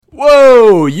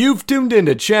Hello, you've tuned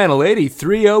into Channel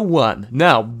 8301.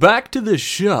 Now, back to the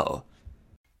show.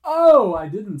 Oh, I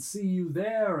didn't see you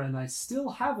there, and I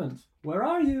still haven't. Where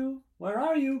are you? Where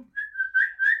are you?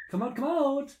 Come out, come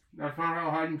out. That's not how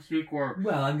hide and seek works.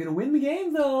 Well, I'm gonna win the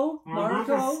game, though,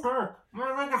 Marco.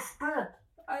 My leg is stuck.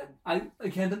 I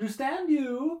can't understand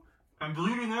you. I'm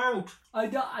bleeding out.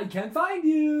 I can't find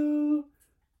you.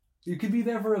 You could be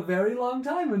there for a very long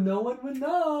time and no one would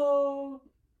know.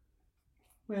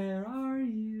 Where are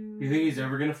you? You think he's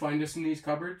ever gonna find us in these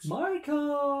cupboards?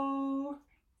 Marco!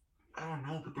 I don't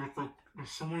know, but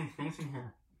there's so many things in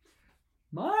here.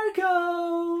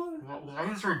 Marco!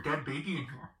 Why is there a dead baby in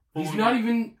here? He's not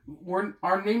even.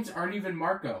 Our names aren't even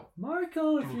Marco.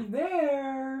 Marco, if you're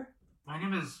there. My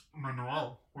name is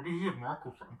Manuel. Where did you get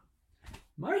Marco from?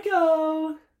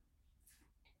 Marco!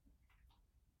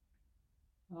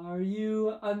 Are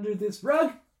you under this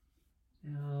rug?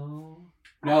 No.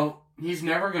 No, he's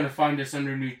never gonna find us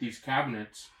underneath these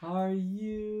cabinets. Are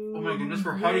you? Oh my goodness,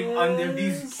 we're hiding under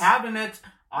these cabinets.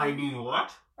 I mean,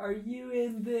 what? Are you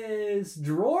in this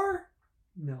drawer?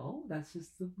 No, that's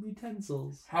just the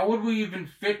utensils. How would we even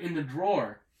fit in the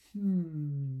drawer?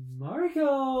 Marco!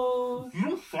 If you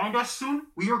don't find us soon,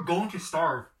 we are going to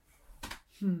starve.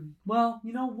 Well,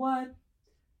 you know what?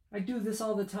 I do this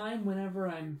all the time whenever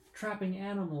I'm trapping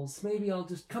animals. Maybe I'll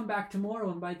just come back tomorrow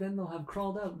and by then they'll have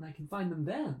crawled out and I can find them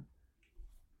then.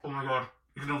 Oh my god,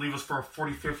 you're gonna leave us for a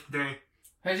 45th day.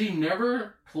 Has he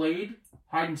never played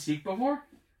hide and seek before?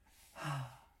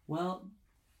 Well,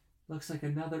 looks like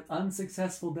another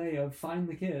unsuccessful day of Find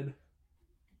the Kid.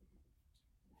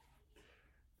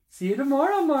 See you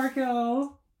tomorrow,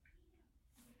 Marco!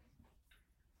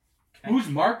 Who's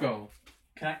Marco?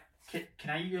 Can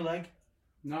I eat your leg?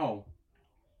 No.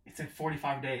 It's in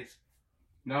 45 days.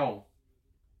 No.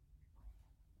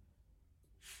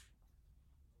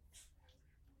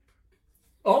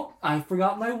 Oh, I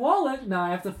forgot my wallet. Now I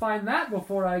have to find that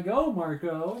before I go,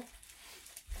 Marco.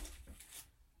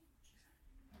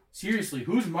 Seriously,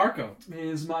 who's Marco?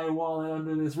 Is my wallet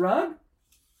under this rug?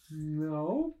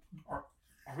 No. Are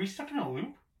we stuck in a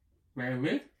loop?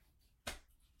 Really?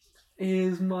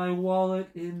 Is my wallet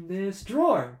in this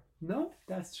drawer? Nope,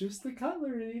 that's just the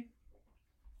cutlery.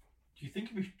 Do you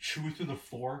think if we chew through the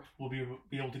floor, we'll be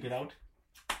able to get out?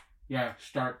 Yeah,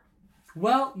 start.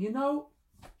 Well, you know,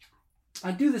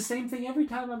 I do the same thing every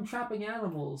time I'm trapping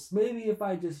animals. Maybe if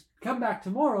I just come back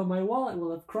tomorrow, my wallet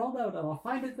will have crawled out and I'll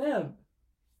find it then.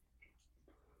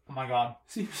 Oh my god.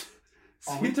 See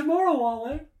you tomorrow,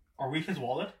 wallet. Are we his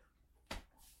wallet?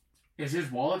 Is his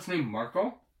wallet's name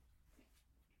Marco?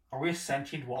 Are we a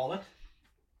sentient wallet?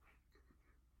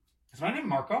 Is my name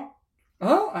Marco?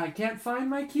 Oh, I can't find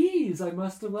my keys. I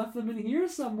must have left them in here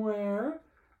somewhere.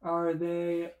 Are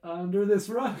they under this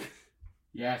rug?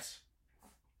 Yes.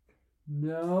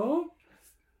 No.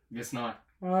 Guess not.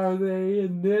 Are they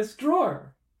in this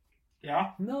drawer?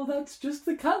 Yeah. No, that's just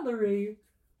the cutlery.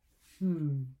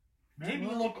 Maybe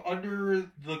look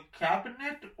under the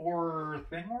cabinet or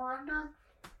thing we're under?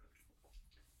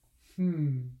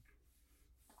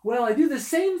 Well, I do the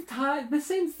same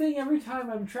thing every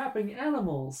time I'm trapping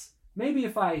animals. Maybe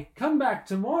if I come back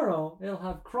tomorrow, it'll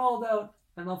have crawled out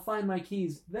and I'll find my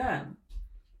keys then.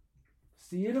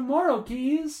 See you tomorrow,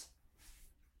 keys.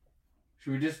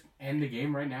 Should we just end the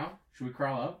game right now? Should we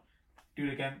crawl out?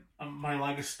 Dude, again, my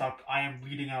leg is stuck. I am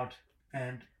bleeding out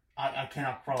and I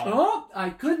cannot crawl out. Oh, I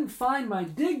couldn't find my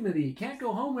dignity. Can't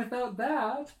go home without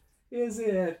that. Is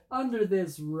it under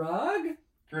this rug?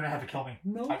 You're gonna have to kill me.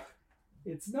 Nope,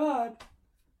 it's not.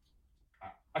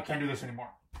 I can't do this anymore.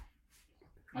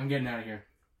 I'm getting out of here.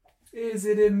 Is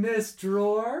it in this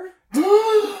drawer?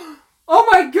 Oh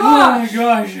my gosh! Oh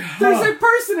my gosh! There's a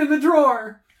person in the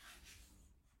drawer!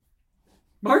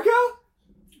 Marco?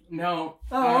 No.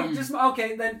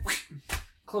 Okay, then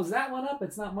close that one up.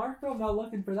 It's not Marco. I'm not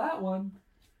looking for that one.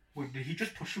 Wait, did he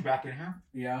just push you back in here?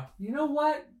 Yeah. You know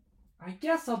what? I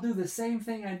guess I'll do the same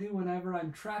thing I do whenever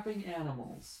I'm trapping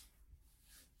animals.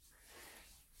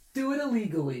 Do it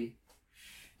illegally.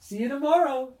 See you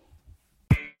tomorrow.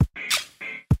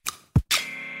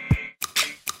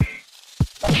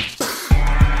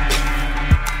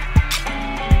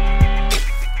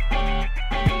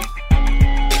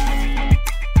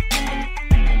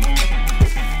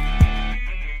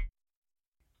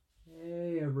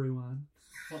 Hey, everyone.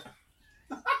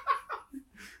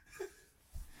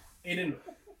 Aiden,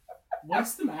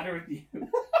 what's the matter with you?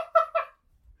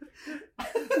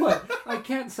 What? I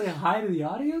can't say hi to the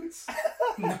audience?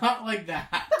 Not like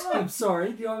that. I'm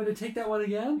sorry. Do you want me to take that one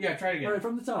again? Yeah, try it again. All right,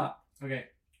 from the top. Okay.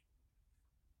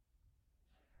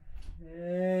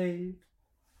 Hey.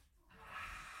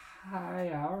 Hi,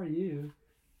 how are you?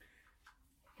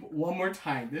 One more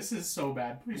time. This is so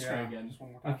bad. Please try again. Just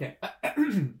one more time. Okay.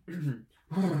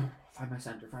 Find my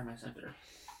center. Find my center.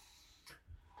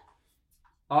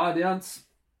 Audience.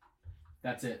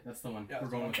 That's it. That's the one. Yeah, We're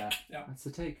that's going the with that. That's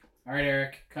the take. All right,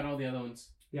 Eric. Cut all the other ones.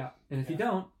 Yeah. And if you Yeah.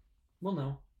 don't, we'll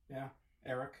know.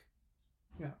 Eric.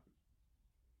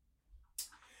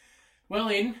 Well,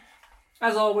 Aiden.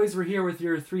 As always, we're here with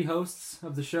your three hosts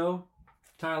of the show,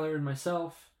 Tyler and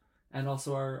myself, and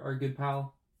also our good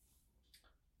pal.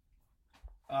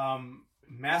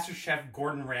 Master Chef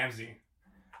Gordon Ramsay.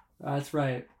 That's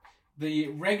right. The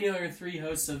regular three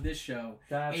hosts of this show,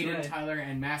 That's Aiden, right. Tyler,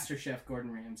 and Master Chef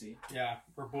Gordon Ramsay. Yeah,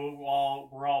 we're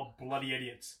all bloody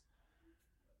idiots.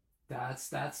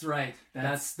 That's right.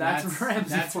 That's Ramsay. Ramsey.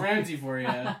 That's for you. Ramsay for you.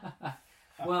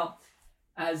 Well,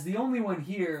 as the only one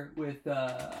here with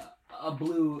a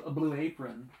blue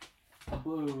apron, a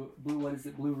blue what is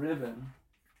it? Blue ribbon.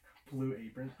 Blue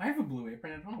apron. I have a blue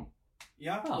apron at home.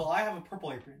 Yeah, Oh. well, I have a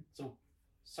purple apron, so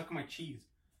suck on my cheese.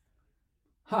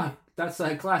 Huh? That's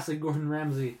a classic Gordon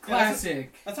Ramsay.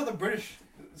 Classic. That's how the British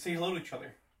say hello to each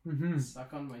other. Mm-hmm.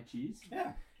 Suck on my cheese.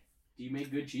 Yeah, Do you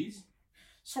make good cheese?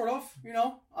 sort of. You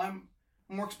know, I'm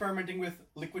more experimenting with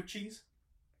liquid cheese.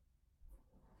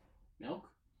 Milk.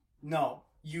 No,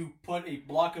 you put a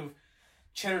block of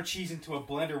cheddar cheese into a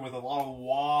blender with a lot of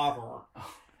water,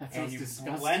 Oh, that and sounds you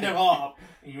disgusting. blend it up,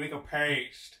 and you make a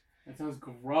paste. That sounds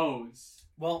gross.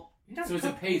 Well, you don't So it's a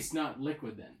cook- paste, not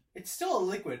liquid then. It's still a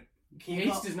liquid. Can you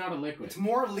Paste not- is not a liquid. It's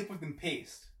more liquid than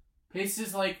paste. Paste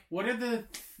is like, what are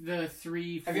the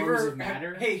three Have you forms ever of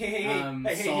matter?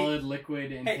 Hey, solid,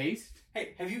 liquid, and Hey. paste.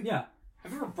 hey, have you Yeah.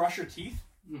 have you ever brushed your teeth?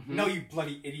 Mhm. No, you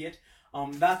bloody idiot.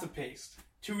 That's a paste.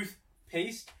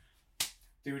 Toothpaste,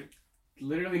 dude.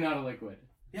 Literally not a liquid.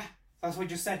 That's what I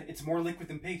just said. It's more liquid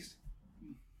than paste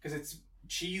because it's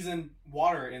cheese and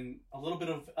water and a little bit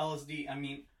of LSD. I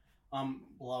mean,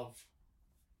 love.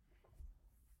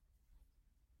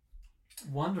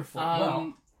 Wonderful.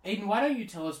 Well, Aiden, why don't you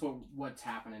tell us what's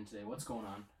happening today? What's going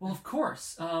on? Well, of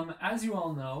course. As you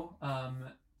all know,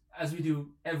 as we do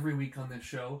every week on this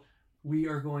show, we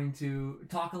are going to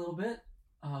talk a little bit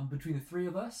between the three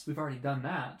of us. We've already done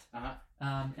that. Uh-huh.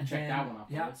 And Check then, that one off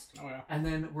the Yeah. list. Oh yeah. And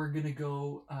then we're gonna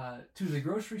go to the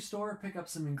grocery store, pick up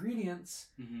some ingredients,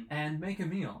 Mm-hmm. and make a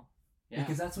meal. Yeah,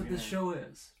 Because that's what we're this gonna- show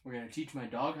is. We're gonna teach my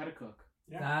dog how to cook.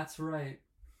 Yeah. That's right.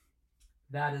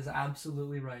 That is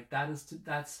absolutely right. That's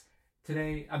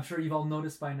today. I'm sure you've all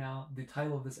noticed by now the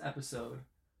title of this episode.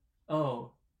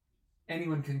 Oh,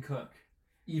 anyone can cook,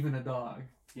 even a dog.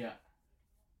 Yeah.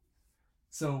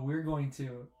 So we're gonna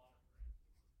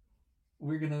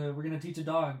teach a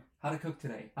dog how to cook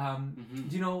today. Mm-hmm.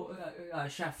 Do you know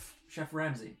Chef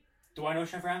Ramsay? Do I know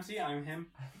Chef Ramsay? I'm him.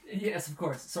 Yes, of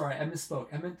course. Sorry, I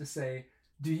misspoke. I meant to say,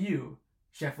 do you,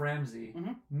 Chef Ramsay,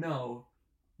 Mhm. know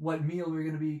what meal we're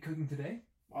going to be cooking today?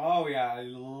 Oh yeah,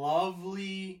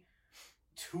 lovely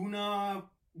tuna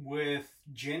with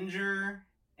ginger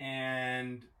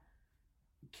and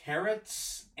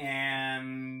carrots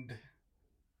and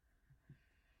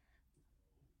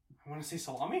I want to say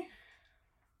salami.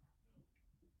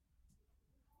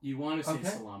 You want to say Okay.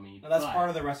 salami? No, that's but- part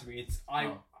of the recipe. It's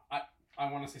Oh. I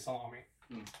want to say salami.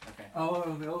 Okay. Oh,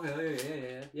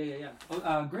 okay. Yeah.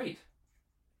 Oh, great.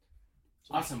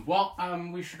 Awesome. Well,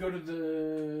 we should go to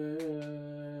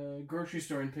the grocery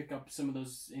store and pick up some of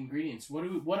those ingredients.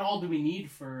 What all do we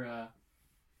need for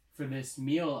this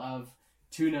meal of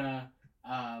tuna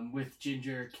with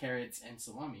ginger, carrots, and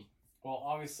salami? Well,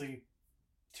 obviously,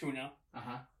 tuna,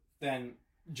 Uh-huh. then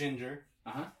ginger,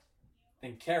 Uh-huh.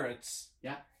 then carrots.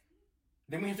 Yeah.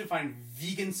 Then we have to find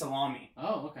vegan salami.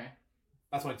 Oh, okay.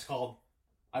 That's what it's called.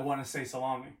 I want to say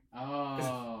salami.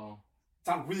 Oh, It's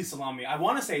not really salami. I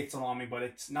want to say it's salami, but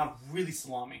it's not really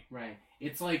salami. right.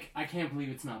 It's like, I can't believe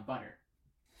it's not butter.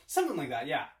 Something like that,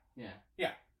 yeah. Yeah.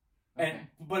 Yeah. Okay.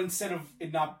 But instead of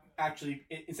it not actually,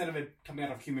 instead of it coming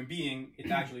out of a human being, it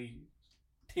actually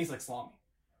tastes like salami.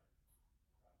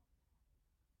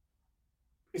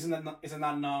 Isn't it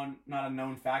not a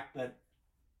known fact that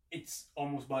it's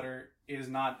almost butter is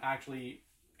not actually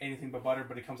anything but butter,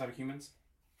 but it comes out of humans?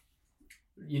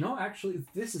 You know, actually,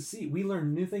 we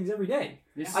learn new things every day.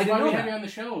 This is I didn't why we know have that. you on the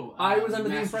show. I was under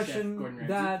the Master Chef impression Gordon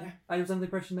Ramsay. that Yeah.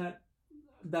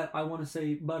 that I want to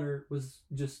say butter was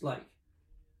just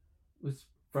was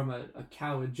from a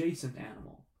cow adjacent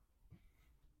animal.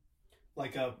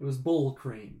 Like a It was bull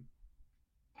cream.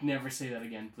 Never say that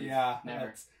again, please. yeah, Never.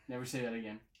 that's- Never say that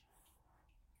again.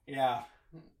 yeah,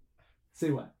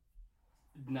 Say what?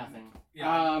 Nothing. yeah.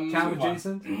 Cow move on.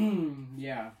 adjacent?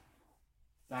 Yeah.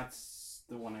 That's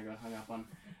the one I got hung up on.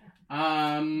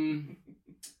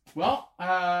 Well,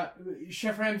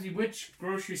 Chef Ramsay, which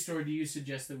grocery store do you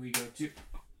suggest that we go to?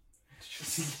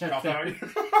 Drop out.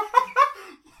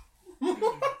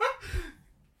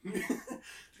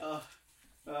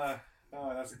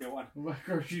 That's a good one. What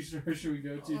grocery store should we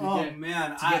go to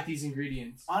Man, get these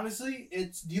ingredients? Honestly,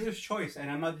 it's dealer's choice, and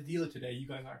I'm not the dealer today. You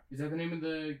guys are. Is that the name of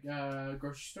the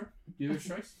grocery store? Dealer's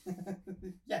Choice?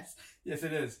 Yes,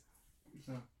 it is.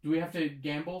 So, do we have to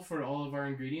gamble for all of our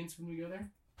ingredients when we go there?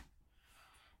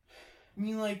 I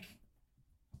mean, like,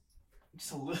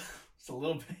 just a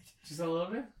little bit. Just a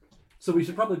little bit? So we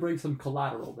should probably bring some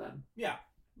collateral then. Yeah.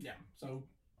 So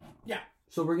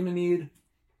we're gonna need.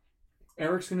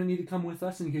 Eric's gonna need to come with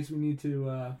us in case we need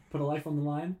to put a life on the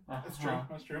line. That's true.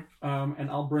 That's true. And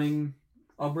I'll bring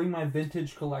my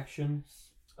vintage collection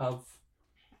of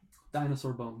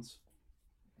dinosaur bones.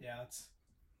 Yeah.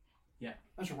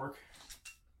 That should work.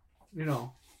 You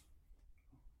know,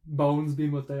 bones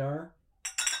being what they are.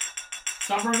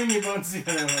 Stop rubbing your bones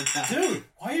together like that. Dude,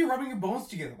 why are you rubbing your bones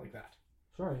together like that?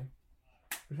 Sorry,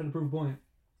 we're trying to prove a point.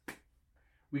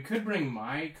 We could bring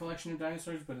my collection of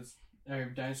dinosaurs, but it's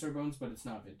dinosaur bones, but it's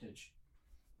not vintage.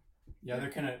 Yeah, they're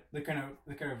kind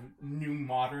of new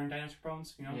modern dinosaur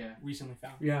bones. You know, Yeah. recently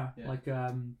found. Yeah, Yeah. like I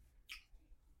don't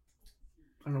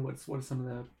know what are some of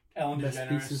the Ellen best DeGeneres.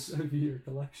 pieces of your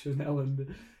collection. Ellen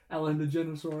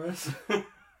DeGeneres.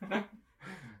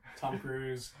 Tom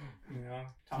Cruise. You know,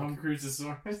 Tom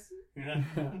Cruisesaurus. Yeah.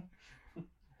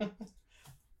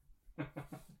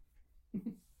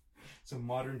 Some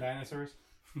modern dinosaurs.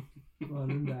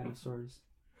 Modern dinosaurs.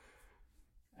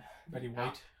 Betty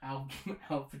White. Al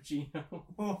Pacino.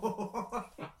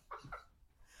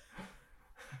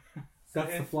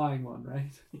 That's the flying one,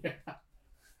 right? Yeah.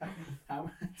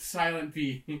 How? Silent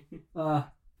P. Give me a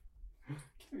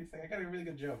second. I got a really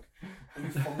good joke. Let me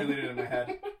formulate it in my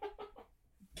head.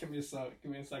 Give me a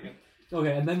second.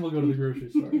 Okay, and then we'll go to the grocery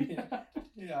store. Yeah,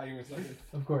 give me a second.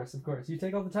 Of course. You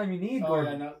take all the time you need, Oh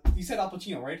Gordon. yeah, no. You said Al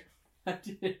Pacino, right? I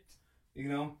did. You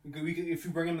know, we could, if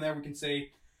you bring him there, we can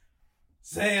say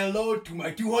hello to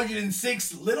my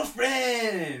 206 little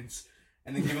friends,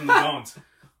 and then give him the bones.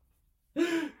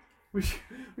 We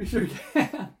sure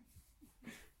can.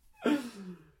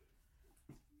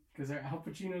 Because they're Al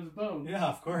Pacino's bones. Yeah,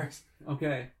 of course.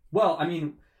 Okay. Well, I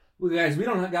mean, guys, we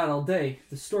don't got all day.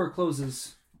 The store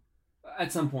closes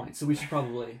at some point, so we should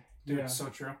probably Dude, Yeah. it's so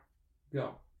true.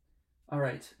 go. All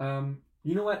right.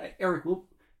 You know what, Eric?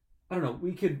 I don't know.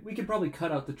 We could probably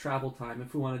cut out the travel time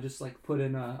if we want to just like put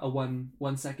in a 1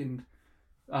 second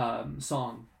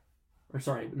song, or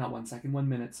sorry, not 1 second, 1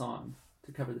 minute song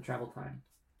to cover the travel time.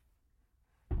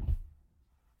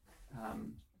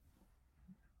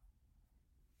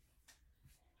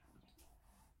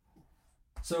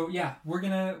 So yeah, we're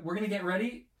gonna get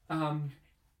ready, and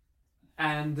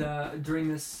while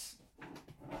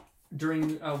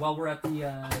we're at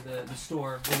the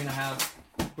store, we're gonna have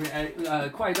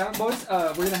quiet down, boys.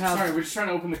 We're gonna have Sorry, we're just trying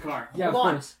to open the car. yeah, of Hold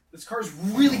on. course. This car's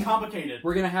really complicated.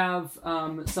 We're gonna have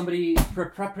somebody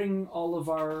prepping all of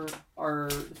our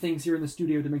things here in the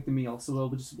studio to make the meal.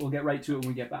 So we'll get right to it when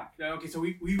we get back. Yeah, okay, so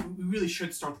we really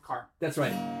should start the car. That's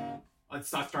right.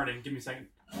 Let's not start it. Give me a second.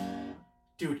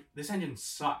 Dude, this engine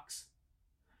sucks.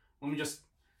 Let me just.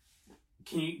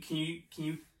 Can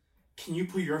you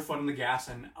put your foot on the gas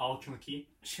and I'll turn the key?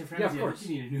 Chef Yeah, Ramsay, of course. I think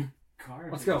you need a new car.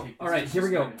 Let's to go. take All this right, here we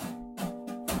go.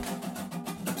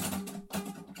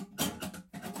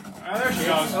 Oh, there she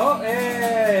goes. Oh,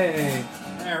 hey!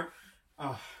 There.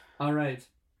 All right.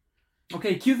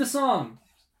 Okay, cue the song.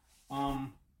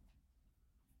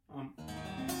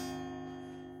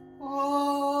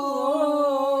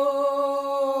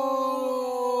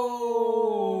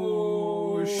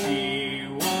 Oh, she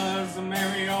was a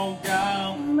merry old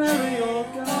gal. Merry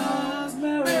old girls,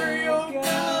 merry old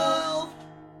girl.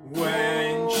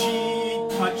 When she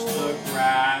touched the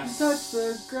grass. Touch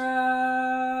the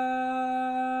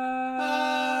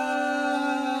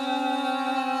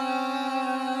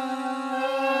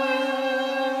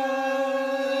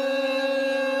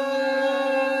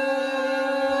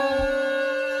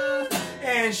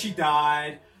And she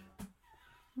died.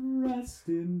 Rest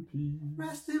in peace.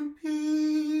 Rest in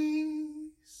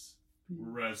peace.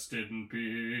 Rest in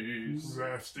peace.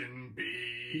 Rest in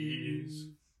peace.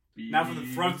 Now for the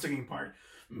throat singing part.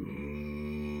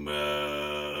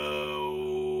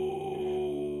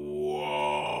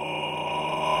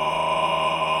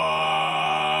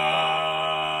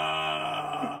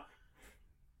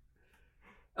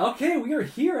 Okay, we are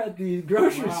here at the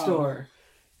grocery Wow. store.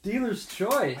 Dealer's I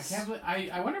choice. can't believe,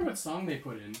 I wonder what song they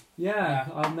put in. Yeah,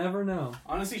 I'll never know.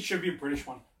 Honestly, it should be a British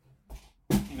one.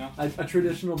 You know? A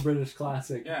traditional British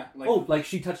classic. Yeah. Like, Oh, like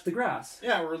She Touched the Grass.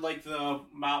 yeah, or like the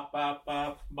bop bop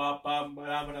bop bop bop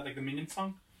bop, like the Minion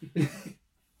song.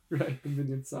 Right, the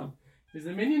Minion song. Is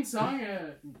the Minion song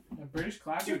a British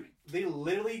classic? Dude, they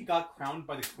literally got crowned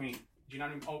by the Queen. Do you not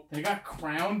even? Oh, They got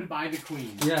crowned by the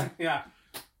Queen. Yeah, yeah.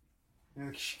 They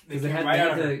because they came had, right they out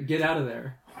had of her. to get out of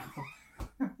there.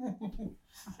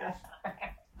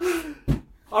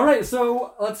 All right,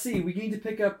 so let's see. We need to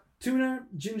pick up tuna,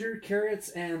 ginger, carrots,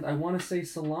 and I want to say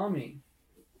salami.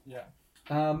 Yeah.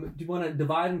 Do you want to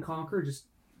divide and conquer? Just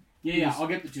Yeah, I'll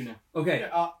get the tuna. okay.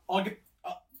 Yeah, I'll get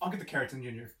the carrots and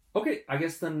ginger. Okay, I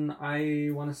guess then I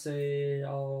want to say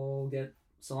I'll get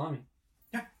salami.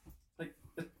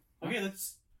 Okay,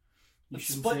 let's You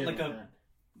shouldn't split say it like like a that.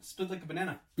 split like a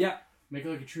banana. Make it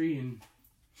like a tree and...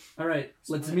 All right,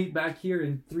 let's Split. meet back here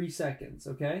in 3 seconds.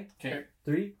 Okay. Okay.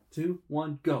 3, 2,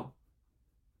 1, go.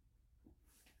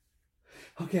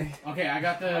 Okay, Okay, I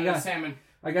got the I got- salmon.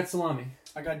 I got salami.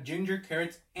 I got ginger,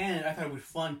 carrots, and I thought it would be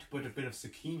fun to put a bit of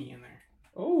zucchini in there.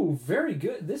 Oh, very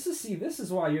good. This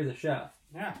is why you're the chef.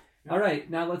 Yeah. All right,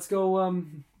 now let's go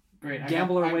Great.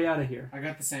 gamble our way out of here. I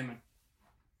got the salmon.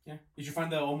 Yeah. Did you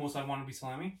find the almost I want to be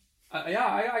salami? Yeah,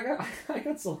 I got I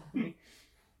got salami.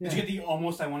 Yeah. Did you get the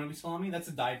almost I want to be salami? That's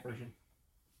the diet version.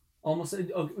 Almost.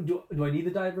 Oh, do I need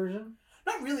the diet version?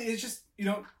 Not really. It's just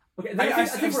Okay, I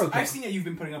think we're okay. I've seen that you've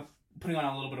been putting on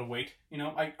a little bit of weight.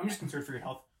 I'm just concerned for your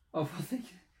health. Oh, well, thank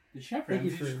you. Did Chef Thank you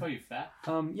Ramsay for- just call you fat?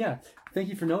 Yeah, thank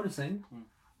you for noticing. Hmm.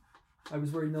 I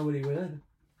was worried nobody would.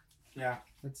 Yeah.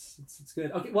 It's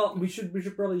good. Okay, well we should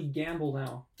probably gamble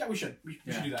now. Yeah, we should. We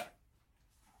should do that.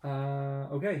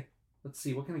 Okay. Let's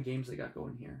see what kind of games they got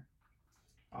going here.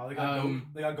 Oh, they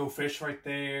got Go Fish right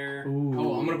there. Ooh.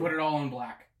 Oh, I'm gonna put it all in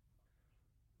black.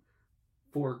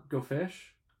 for Go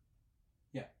Fish.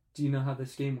 Yeah. Do you know how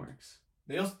this game works?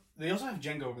 They also have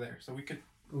Jenga over there, so we could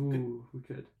Ooh, we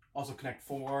could. also connect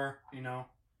 4. They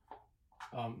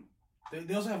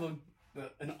also have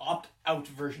an opt-out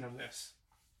version of this,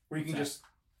 where you can What's just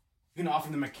you can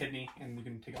offer them a kidney and you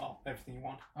can take everything you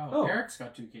want. Oh. Eric's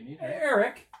got 2 kidneys.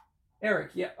 Right?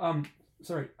 Eric. Yeah.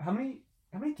 Sorry. How many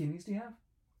kidneys do you have?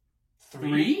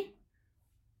 3?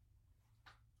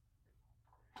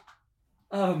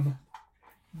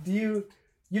 Do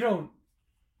you don't?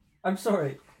 I'm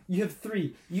sorry. You have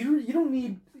 3. You don't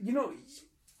need.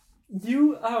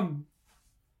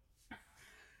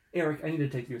 Eric, I need to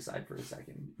take you aside for a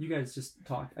second. You guys just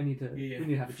talk. We need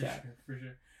to have a chat. For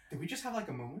sure. Did we just have like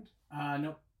a moment?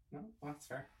 Nope. No, well, that's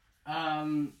fair.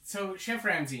 So Chef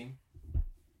Ramsay,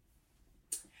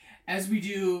 as we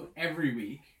do every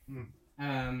week,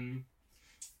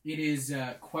 it is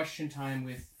question time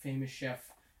with famous chef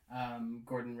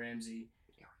Gordon Ramsay.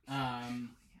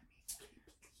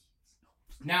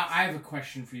 Now I have a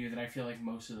question for you that I feel like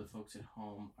most of the folks at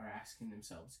home are asking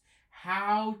themselves.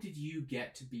 How did you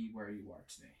get to be where you are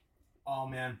today? Oh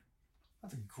man,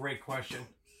 that's a great question,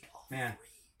 man.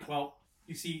 Well,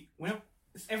 you see,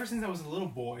 ever since I was a little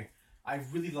boy, I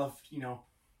really loved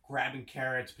grabbing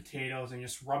carrots, potatoes, and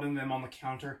just rubbing them on the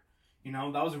counter.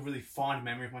 That was a really fond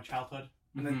memory of my childhood.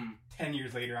 And then 10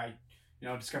 years later, I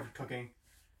discovered cooking.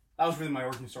 That was really my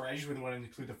origin story. I just really wanted to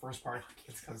include the first part.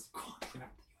 It's because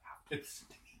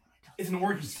it's an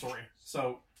origin story.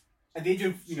 So at the age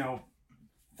of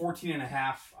 14 and a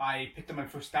half, I picked up my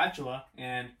first spatula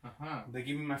and they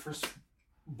gave me my first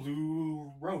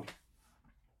blue robe.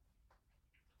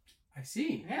 I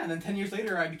see. Yeah, and then 10 years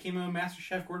later, I became a master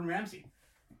chef, Gordon Ramsay.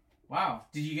 Wow.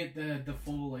 Did you get the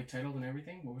full title and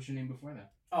everything? What was your name before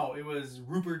that? Oh, it was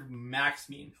Rupert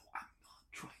Maxmean. No, I'm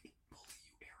not trying to bully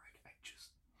you,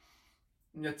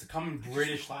 Eric. It's a common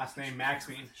British last name,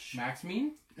 Maxmean.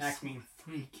 Maxmean? Maxmean.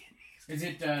 Is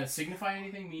it signify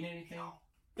anything? Mean anything?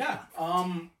 Yeah.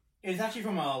 It's actually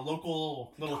from a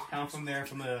local little town from there,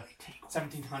 from the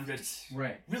 1700s.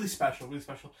 Right. Really special, really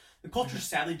special. The culture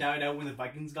sadly died out when the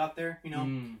Vikings got there.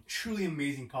 Truly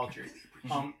amazing culture.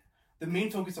 The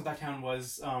main focus of that town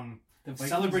was The Vikings,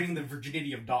 celebrating the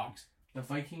virginity of dogs. The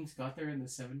Vikings got there in the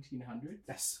 1700s?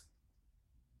 Yes.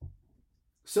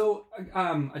 So,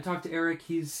 I talked to Eric.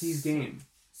 He's game.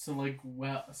 So,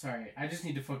 sorry, I just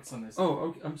need to focus on this. Oh,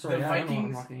 okay. I'm sorry. The I don't know what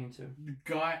I'm Vikings- walking into.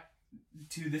 Got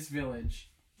to this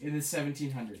village in the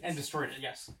 1700s. And destroyed it,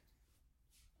 yes.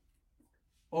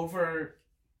 Over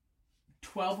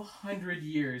 1,200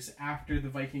 years after the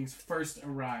Vikings first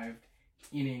arrived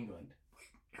in England.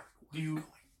 Do you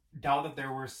doubt that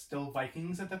there were still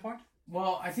Vikings at that point?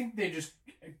 Well, I think they just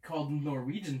called them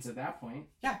Norwegians at that point,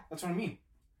 Yeah, that's what I mean.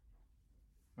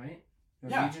 right?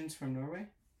 Yeah. Norwegians from Norway?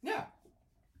 Yeah.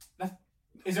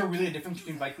 Is there really a difference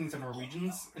between Vikings and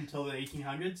Norwegians until the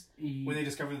 1800s when they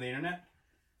discovered the internet?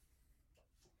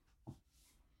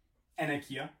 And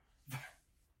IKEA.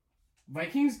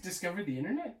 Vikings discovered the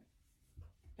internet?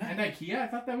 And IKEA? I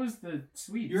thought that was the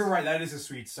Swedes. You're right, that is a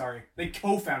Swede, sorry. They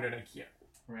co-founded IKEA.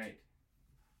 Right.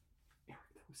 Eric,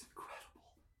 that was incredible.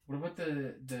 What about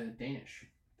the Danish?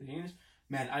 The Danish?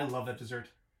 Man, I love that dessert.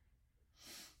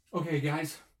 Okay,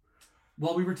 guys.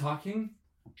 While we were talking,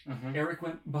 Uh-huh. Eric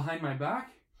went behind my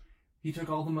back. He took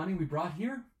all the money we brought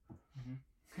here,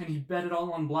 and he bet it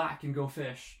all on black and go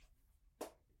fish.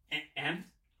 And?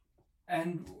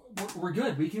 And we're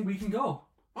good. We can go.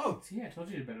 Oh, See, I told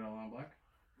you to bet it all on black.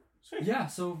 sweet. Yeah.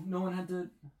 So no one had to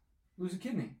lose a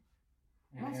kidney.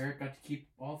 And Awesome. Eric got to keep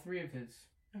all 3 of his.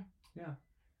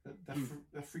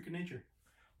 That freak of nature.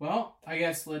 Well, I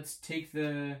guess let's take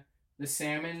the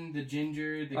salmon, the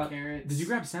ginger, the carrots. Did you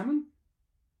grab salmon?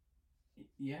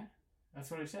 Yeah, that's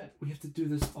what I said. We have to do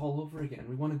this all over again.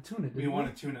 We wanted tuna. Didn't We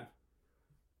wanted tuna.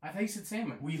 I thought you said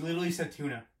salmon. We literally said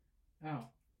tuna. Oh,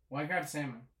 well, I grabbed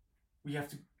salmon. We have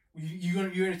to... You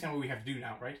understand what we have to do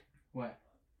now, right? What?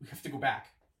 We have to go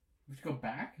back. We have to go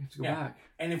back? We have to go Yeah. back.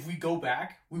 And if we go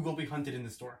back, we will be hunted in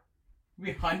the store.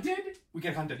 We hunted? We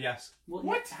get hunted, yes. Well,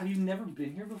 What? Have you never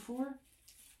been here before?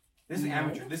 This is No.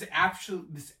 amateur. This is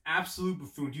absolute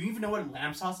buffoon. Do you even know what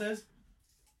lamb sauce is?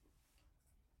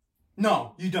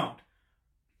 No, you don't.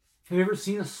 Have you ever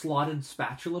seen a slotted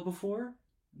spatula before?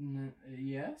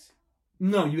 Yes?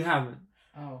 No, you haven't.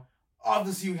 Oh.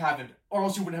 Obviously you haven't, or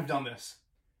else you wouldn't have done this.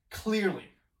 Clearly.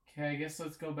 Okay, I guess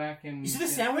let's go back and... You see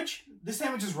this sandwich? This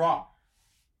sandwich is raw.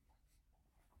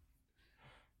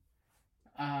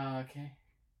 Okay.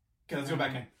 Okay, let's go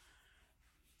back in.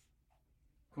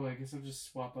 Cool, I guess I'll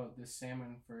just swap out this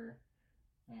salmon for...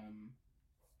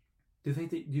 Do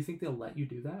you think they'll let you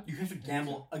do that? You have to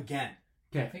gamble again.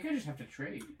 I Okay. think I just have to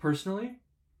trade. Personally,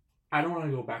 I don't want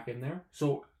to go back in there.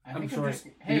 So I I'm think sorry. just...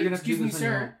 Hey, You're gonna have to excuse do me, this on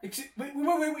your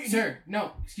sir. Wait. Sir,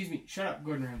 no, excuse me. Shut up,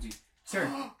 Gordon Ramsay.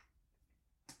 Sir.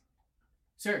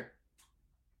 Sir.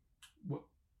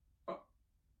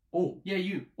 Oh, Yeah,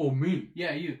 you. oh me.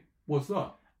 Yeah, you. What's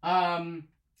up?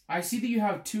 I see that you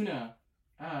have tuna,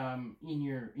 in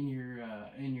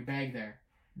your bag there.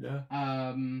 Yeah.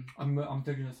 I'm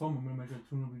taking this home. I'm gonna make a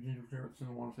tuna with ginger carrots and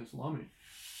I want to say salami.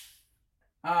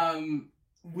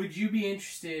 Would you be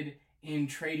interested in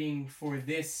trading for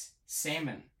this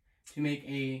salmon to make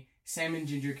a salmon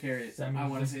ginger carrot? I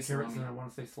want to say carrots salami. and I want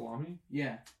to say salami.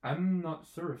 Yeah, I'm not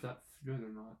sure if that's good or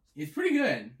not. it's pretty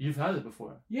good. You've had it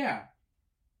before. Yeah.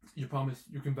 You promise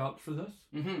you can vouch for this?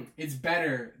 It's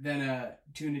better than a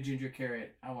tuna ginger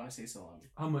carrot. I want to say salami.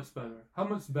 How much better? How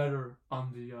much better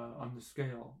on the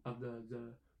scale of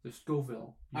the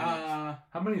Scoville units?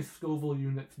 How many Scoville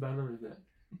units better is it?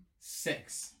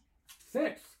 6.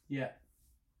 6. Yeah,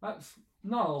 That's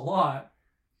not a lot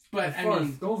but as I far as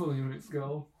mean, Scoville units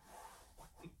go.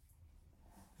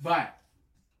 but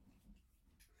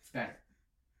it's better.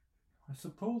 I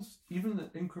suppose even the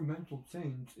incremental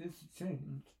change is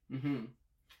change. Do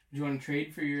you want to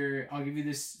trade for your? I'll give you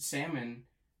this salmon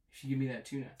if you give me that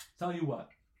tuna. Tell you what.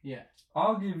 Yeah.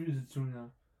 I'll give you the tuna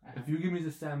Uh-huh. if you give me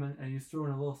the salmon and you throw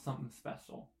in a little something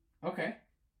special. Okay.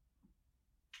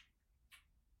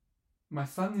 My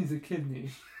son needs a kidney.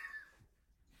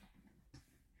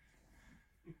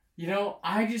 You know,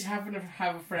 I just happen to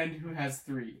have a friend who has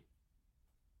 3.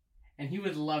 And he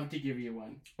would love to give you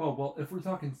one. Oh, well, if we're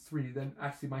talking 3, then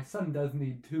actually my son does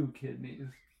need 2 kidneys.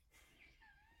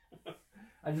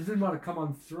 I just didn't want to come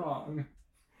on strong.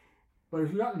 But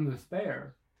if you got them to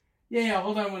spare. Yeah,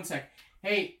 hold on one sec.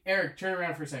 Hey, Eric, turn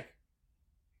around for a sec.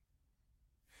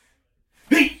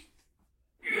 Hey!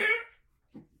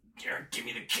 Eric, give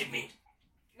me the kidney.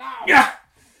 No! Yeah!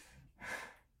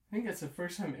 I think that's the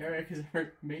first time Eric has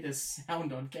ever made a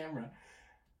sound on camera.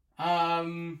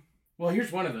 Well,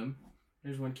 here's one of them.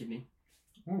 There's one kidney.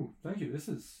 Oh, thank you. This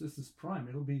is prime.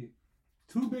 It'll be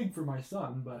too big for my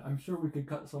son, but I'm sure we could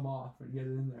cut some off and get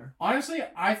it in there. Honestly,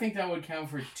 I think that would count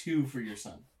for 2 for your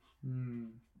son.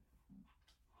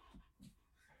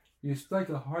 You strike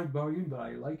a hard bargain, but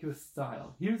I like your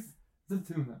style. Here's the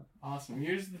tuna. Awesome.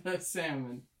 Here's the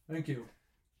salmon. Thank you.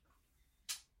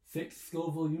 6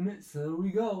 Scoville units, there we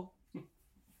go.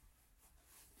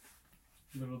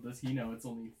 Little does he know it's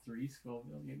only 3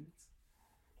 Scoville units.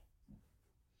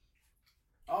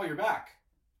 Oh, you're back.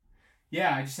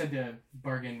 Yeah, I just had to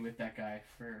bargain with that guy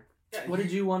for... Yeah, What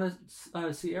did you want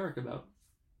to see Eric about?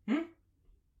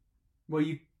 Well,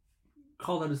 you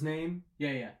called out his name.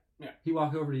 Yeah. He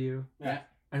walked over to you. Yeah.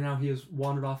 And now he has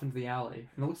wandered off into the alley.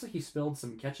 And it looks like he spilled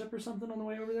some ketchup or something on the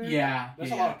way over there. Yeah.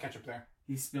 There's a lot of ketchup there.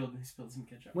 He spilled some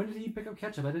ketchup. When did he pick up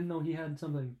ketchup? I didn't know he had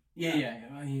something. Yeah.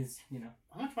 Well, he's,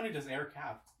 How much money does Eric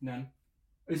have? none.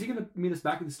 Is he gonna meet us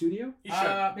back at the studio? You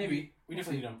should. Maybe. We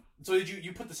definitely need him. So did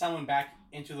you put the salmon back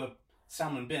into the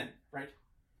salmon bin, right?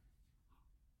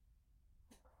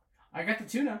 I got the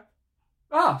tuna.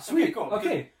 Ah, sweet. Okay, cool.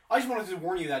 Okay. I just wanted to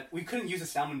warn you that we couldn't use the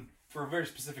salmon for a very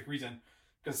specific reason.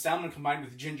 Because salmon combined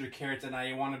with ginger, carrots, and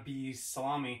I want to be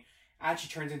salami actually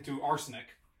turns into arsenic.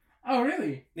 Oh,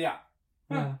 really? Yeah.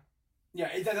 Yeah. Yeah,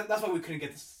 that's why we couldn't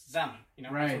get the salmon. You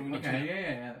know, Right. That's what we need to Okay. know.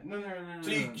 Yeah.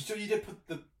 No. So you did put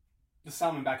the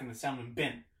salmon back in the salmon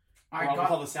bin. I With all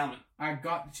got the salmon.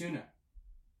 the tuna.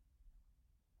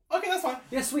 Okay, that's fine.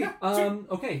 Yeah, sweet.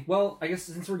 Okay, well, I guess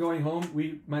since we're going home,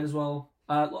 we might as well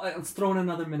let's throw in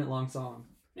another minute-long song.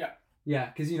 Yeah. Yeah,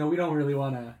 because we don't really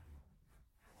want to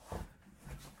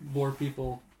bore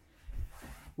people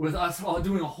with us all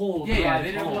doing a whole Yeah. drive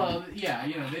They don't. home. Well, yeah.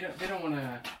 They don't want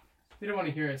to. They don't want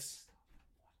to hear us.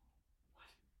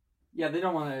 Yeah, they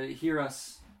don't want to hear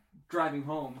us driving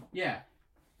home. Yeah.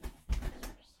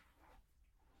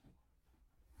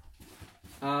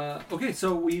 Okay,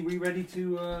 so we ready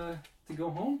to go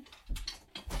home?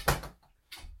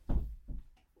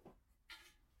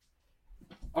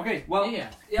 Okay, well, Yeah.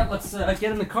 let's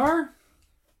get in the car.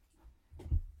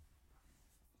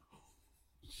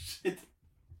 Shit.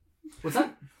 What's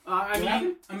that? I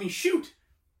happened? mean, shoot.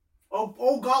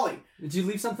 Oh, golly. Did you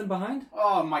leave something behind?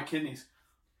 Oh, my kidneys.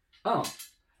 Oh,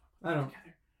 I don't.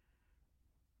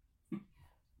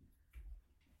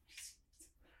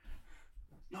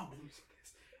 No, let me see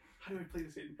this. How do I play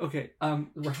this in? Okay,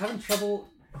 we're having trouble.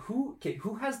 Who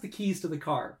has the keys to the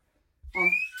car?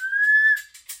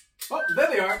 Oh, there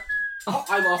they are. Oh,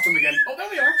 I lost them again. Oh, there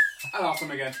they are. I lost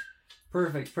them again.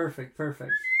 Perfect.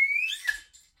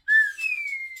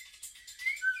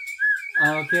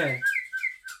 Okay.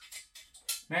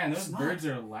 Man, those It's not. birds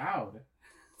are loud.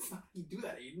 It's not how you do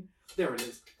that, Aiden. There it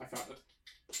is. I found it.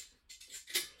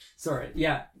 Sorry.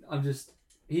 Yeah, I'm just.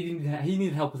 He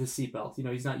needed help with his seatbelt.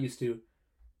 He's not used to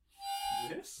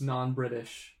This?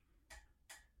 non-British.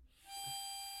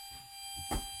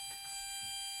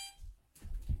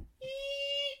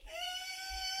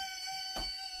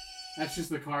 That's just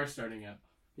the car starting up.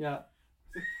 Yeah.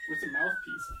 Where's the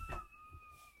mouthpiece?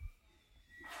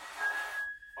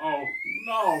 Oh,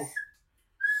 no.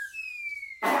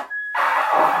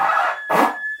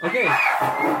 Okay.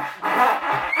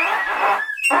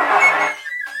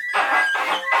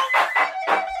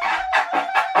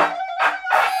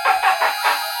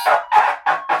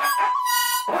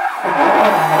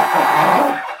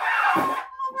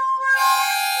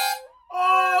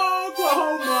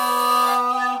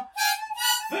 Oklahoma!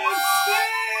 The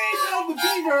state of the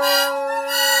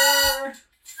beaver!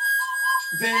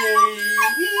 They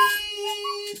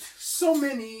eat so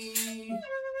many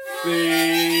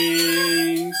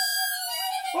things.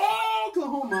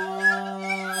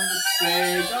 Oklahoma, the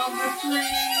state of the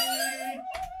free.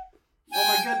 Oh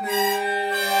my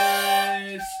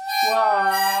goodness.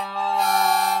 Wow.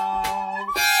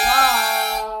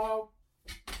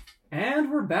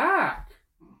 And we're back.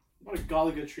 What a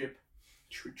golly good trip.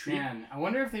 Man, I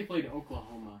wonder if they played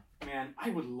Oklahoma. Man, I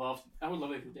would love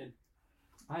if they did.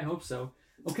 I hope so.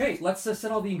 Okay, let's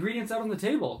set all the ingredients out on the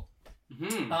table.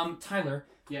 Hmm. Tyler,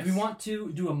 Yes. we want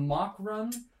to do a mock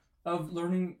run of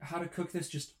learning how to cook this,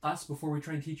 just us, before we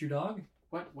try and teach your dog.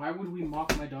 What? Why would we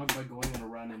mock my dog by going on a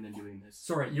run and then doing this?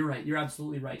 Sorry, you're right. You're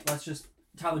absolutely right. Let's just...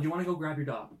 Tyler, do you want to go grab your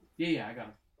dog? Yeah, I got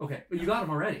him. Okay, you got him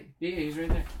already. Yeah, he's right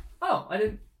there. Oh, I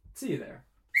didn't see you there.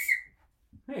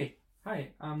 Hey, hi.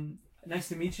 Nice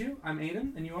to meet you. I'm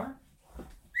Aiden, and you are?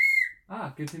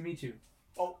 Ah, good to meet you.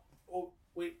 Oh,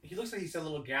 wait. He looks like he's a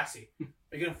little gassy. Are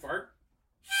you gonna fart?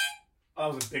 Oh,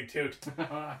 that was a big toot.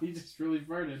 He just really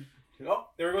farted. Oh,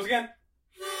 there it goes again.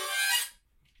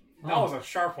 That Oh. was a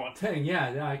sharp one. Dang,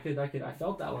 yeah, I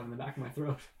felt that one in the back of my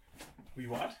throat. We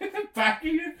what? Back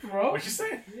in your throat? What'd you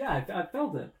say? Yeah, I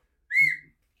felt it.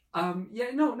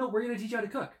 Yeah, no, we're gonna teach you how to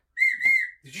cook.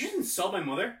 Did you just insult my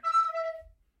mother?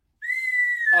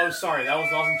 Oh, sorry. That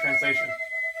was lost in translation.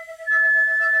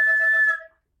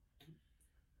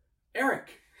 Eric.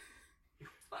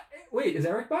 Wait, is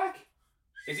Eric back?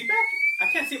 Is he back? I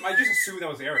can't see him. I just assumed that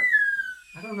was Eric.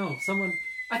 I don't know. Someone.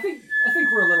 I think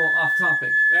we're a little off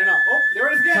topic. No. Oh, there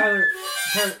it is again.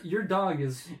 Tyler, your dog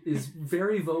is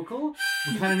very vocal.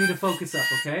 We kind of need to focus up,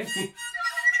 okay?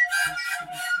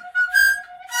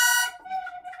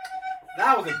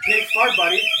 That was a big fart,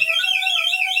 buddy.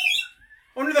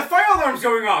 Oh no, the fire alarm's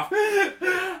going off.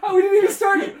 Oh, we didn't even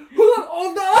start it. Hold on.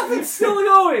 Oh, the oven's still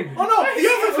going. Oh no, the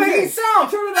oven's making sound.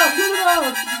 Turn it off. Turn it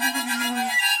off.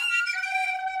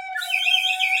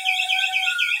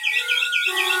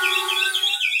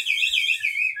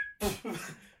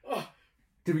 Oh,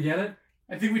 Did we get it?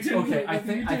 I think we did. Okay, I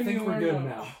think we're good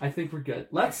now. I think we're good.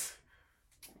 Let's.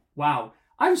 Wow.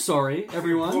 I'm sorry, Blew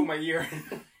everyone. my ear.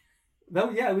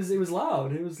 It was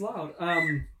loud. It was loud.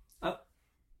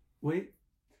 Wait.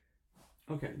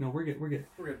 Okay, no, we're good. We're good.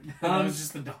 We're good. That was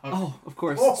just the dog. Oh, of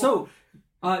course. Oh. So,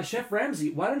 Chef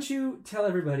Ramsay, why don't you tell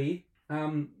everybody how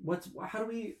do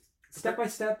we step by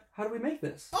step? How do we make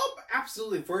this? Oh,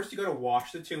 absolutely. First, you gotta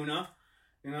wash the tuna,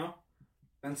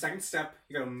 Then second step,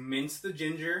 you gotta mince the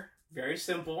ginger. Very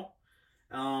simple.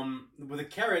 With the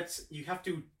carrots, you have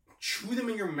to chew them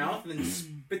in your mouth and then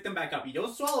spit them back up. You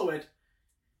don't swallow it.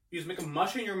 You just make a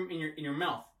mush in your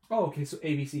mouth. Oh, okay. So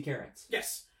ABC carrots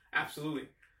Yes, absolutely.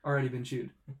 already been chewed.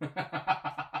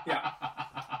 Yeah.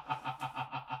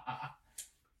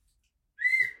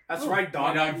 That's Oh, right,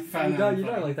 dog. my dog found that You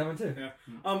funny. dog like that one too.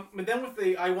 But then with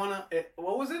the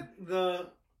what was it?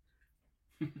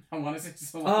 I want to say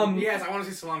salami. Yes, I want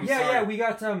to say salami. Yeah, sorry. yeah. We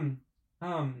got Did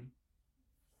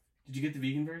you get the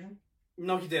vegan version?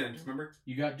 No, he didn't. Remember?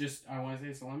 You got just I want to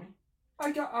say salami.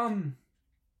 I got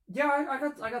yeah,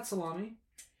 I got salami.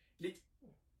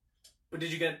 But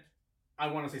did you get? I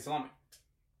want to say salami.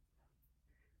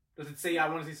 Does it say I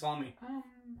want to say salami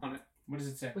on it? What does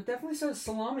it say? It definitely says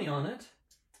salami on it.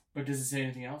 But does it say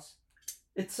anything else?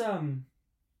 It's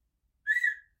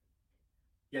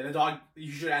Yeah, the dog.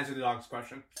 You should answer the dog's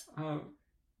question.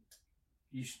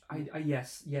 You should,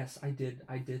 yes, I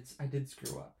did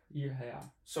screw up. Yeah.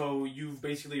 So you've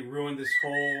basically ruined this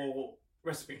whole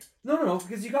recipe. No,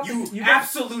 because you got You got,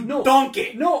 absolute no.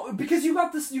 donkey. No, because you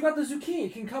got this. You got the zucchini.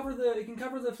 It can cover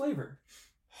the flavor.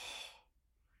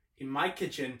 In my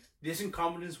kitchen, this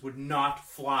incompetence would not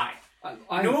fly. I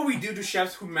You know what we do to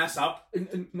chefs who mess up?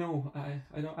 No, I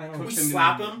don't. We Push them in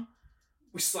slap the- him.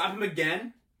 We slap him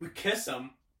again. We kiss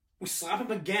him. We slap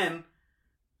him again.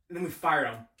 And then we fire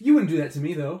him. You wouldn't do that to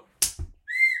me though.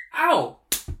 Ow!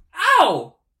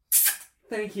 Ow!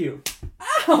 Thank you.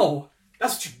 Ow!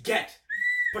 That's what you get.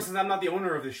 But since I'm not the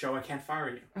owner of this show, I can't fire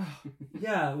you.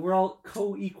 Yeah, we're all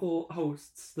co-equal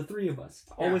hosts. The three of us.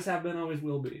 Yeah. Always have been, always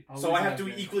will be. So Always I have to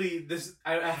been.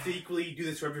 I have to equally do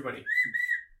this to everybody.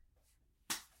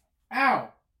 Ow!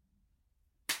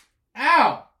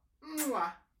 Ow!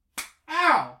 Mwah.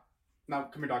 Ow! Now,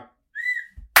 come here, dog.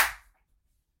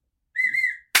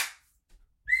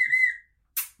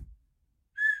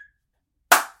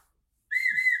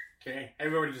 Okay,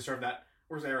 everybody deserved that.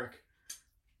 Where's Eric?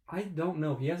 I don't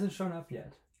know. He hasn't shown up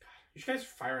yet. You guys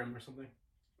fire him or something.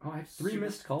 Oh, I have 3 Super-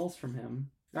 missed calls from him.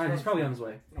 He's probably on his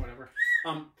way. Or whatever.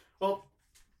 Well,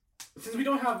 since we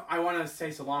don't have I want to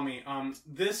say salami,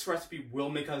 this recipe will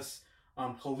make us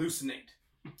hallucinate.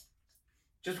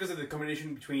 Just because of the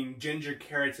combination between ginger,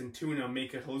 carrots, and tuna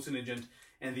make a hallucinogen,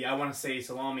 and the I want to say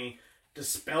salami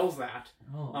dispels that.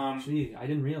 Oh, gee, I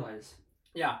didn't realize.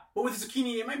 Yeah, but with the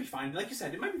zucchini, it might be fine. Like you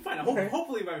said, it might be fine. Okay.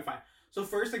 Hopefully, it might be fine. So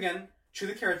first, again, chew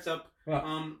the carrots up.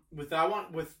 Yeah. With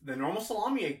the normal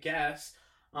salami, I guess.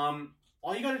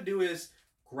 All you got to do is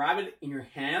grab it in your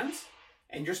hands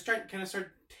and just start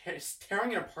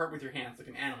tearing it apart with your hands like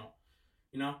an animal,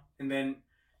 And then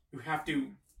you have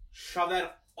to shove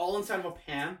that all inside of a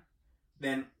pan,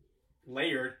 then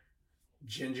layered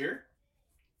ginger,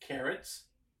 carrots,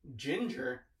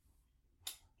 ginger,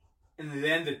 and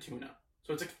then the tuna.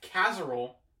 So it's like a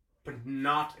casserole, but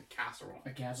not a casserole.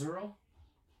 A casserole?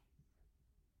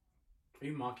 Are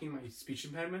you mocking my speech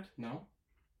impediment? No.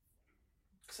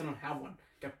 Because I don't have one.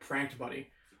 Got pranked, buddy.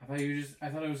 I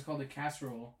thought it was called a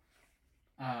casserole.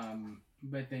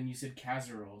 But then you said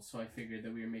casserole, so I figured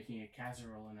that we were making a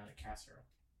casserole and not a casserole.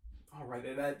 All right,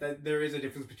 that there is a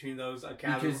difference between those. A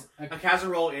Because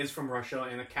casserole is from Russia,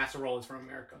 and a casserole is from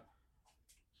America.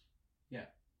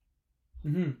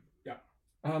 Mm-hmm. Yeah.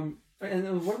 And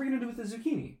what are we gonna do with the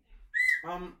zucchini?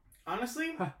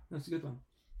 Honestly, Ha, that's a good one.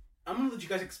 I'm gonna let you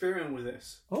guys experiment with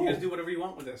this. Oh. You guys do whatever you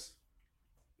want with this.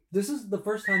 This is the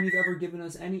first time you've ever given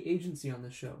us any agency on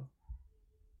this show.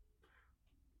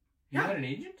 You're Yeah. not an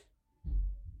agent?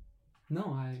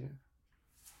 No, I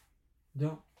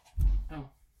don't.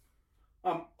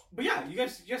 But yeah, you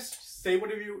guys just say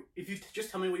whatever if you just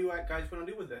tell me what you guys want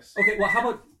to do with this. Okay, well,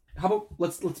 how about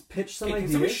let's pitch some Okay, can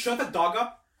ideas. somebody shut the dog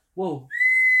up? Whoa,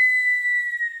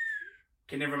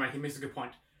 Okay, never mind. He makes a good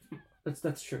point.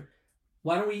 that's true.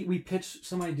 Why don't we pitch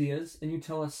some ideas and you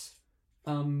tell us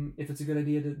if it's a good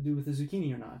idea to do with the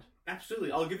zucchini or not?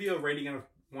 Absolutely. I'll give you a rating out of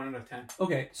 1 out of 10.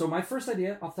 Okay, so my first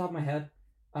idea, off the top of my head,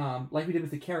 like we did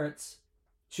with the carrots,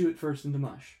 chew it first into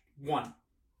mush. 1.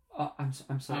 I'm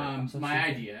sorry. I'm so My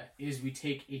stupid. idea is we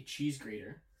take a cheese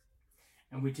grater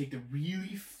and we take the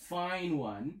really fine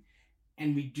one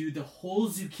and we do the whole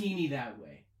zucchini that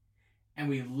way and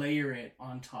we layer it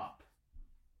on top.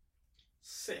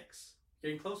 6.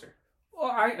 Getting closer. Oh,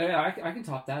 I can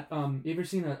top that. You ever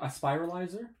seen a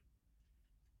spiralizer?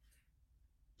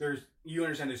 You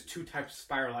understand there's 2 types of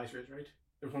spiralizers, right?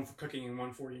 There's one for cooking and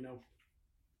one for,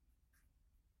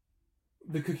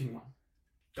 The cooking one.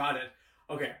 Got it.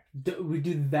 Okay. We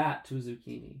do that to a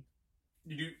zucchini.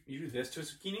 You do this to a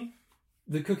zucchini?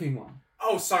 The cooking one.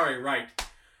 Oh, sorry, right.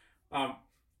 Yeah.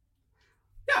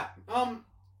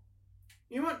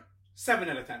 You know what? 7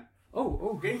 out of 10.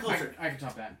 Oh, Getting closer. I can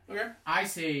top that. Okay. I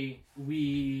say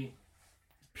we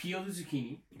peel the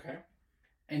zucchini Okay.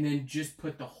 and then just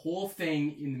put the whole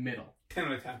thing in the middle. 10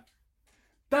 out of 10.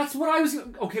 that's what I was.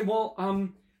 Okay, well,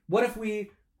 what if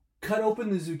we cut open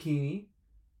the zucchini,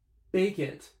 bake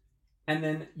it, and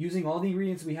then using all the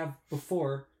ingredients we have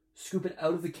before, scoop it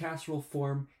out of the casserole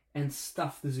form and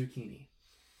stuff the zucchini.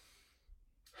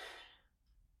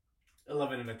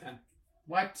 11 out of 10.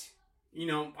 What?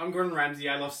 I'm Gordon Ramsay.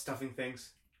 I love stuffing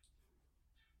things.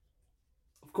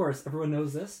 Of course, everyone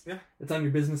knows this. Yeah. It's on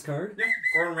your business card. Yeah.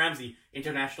 Gordon Ramsay,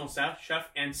 international chef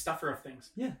and stuffer of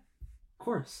things. Of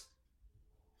course.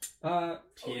 TM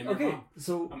Okay, your mom.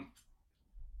 so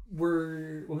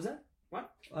what was that?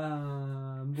 What?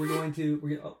 We're going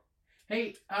to.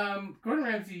 Hey, Gordon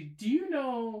Ramsay, do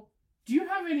you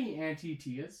have any Auntie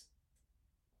Tias?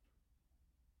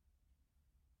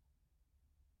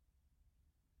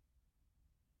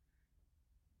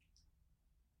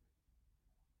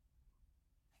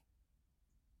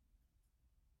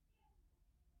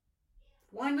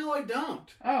 Why no, I don't.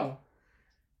 Oh.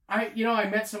 I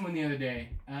met someone the other day,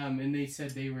 and they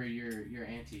said they were your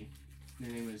auntie.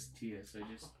 Their name was Tia, so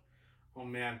I just... Oh,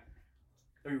 man.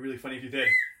 That'd be really funny if you did.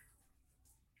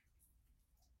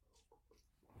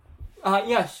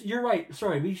 Yes, you're right.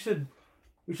 Sorry, we should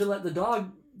let the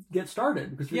dog get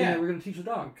started because we're gonna teach the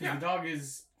dog. Because the dog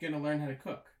is going to learn how to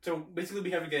cook. So basically,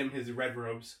 we have to get him his red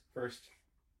robes first.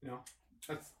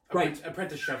 That's Right.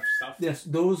 Apprentice chef stuff. Yes,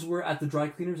 those were at the dry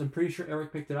cleaners. I'm pretty sure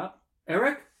Eric picked it up.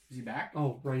 Eric? Is he back?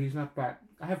 Oh, right, he's not back.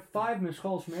 I have 5 missed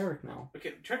calls from Eric now.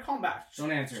 Okay, try to call him back.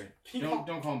 Don't answer it. Can you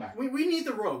Don't call him back. We need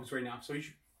the robes right now, so you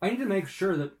should. I need to make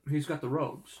sure that he's got the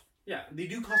robes. Yeah, they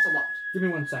do cost a lot. Give me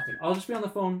 1 second. I'll just be on the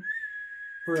phone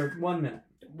for 1 minute.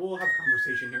 We'll have a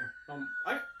conversation here.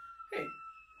 Hey.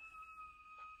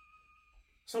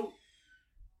 So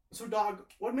dog,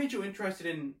 what made you interested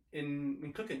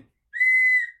in cooking?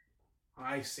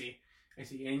 I see.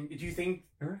 And do you think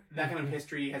Eric? that kind of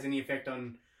history has any effect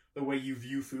on the way you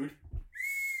view food?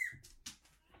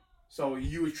 So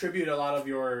you attribute a lot of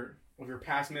your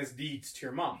past misdeeds to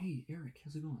your mom. Hey, Eric,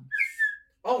 how's it going?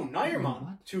 Oh, not your Oh, mom.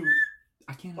 what? To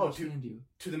I can't Oh, understand you.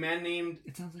 the man named.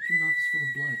 It sounds like your mouth is full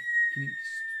of blood. Can you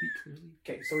speak clearly?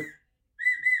 Okay, so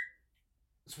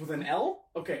it's with an L.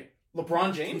 Okay,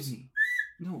 LeBron James. Excuse me.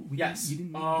 No, Yes. You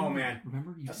didn't. Oh, do that. man.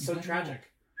 Remember? You, That's you so let it tragic.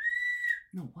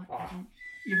 roll. No, what? Ah.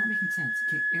 You're not making sense.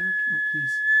 Okay, Eric, no,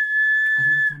 please. I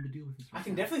don't have time to deal with this. I right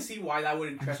can now. definitely see why that would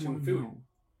I interest just you in want food. to know.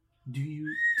 Did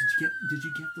you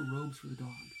get the robes for the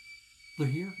dog? They're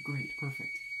here. Great, perfect.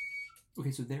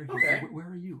 Okay, so they're here. Okay. Where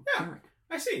are you, Yeah. Eric?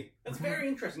 I see. That's Okay. very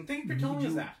interesting. Thank you We for telling need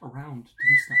us you that. around to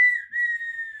do stuff.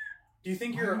 Do you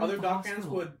think Why your are you other at the dog fans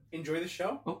hospital? would enjoy the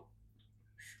show?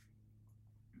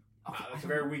 Okay, That's I a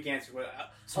very don't- weak answer, but I'll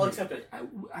Sorry. accept it. I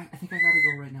think I gotta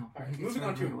go right now. All right, I think moving it's on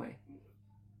right to- away.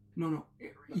 No.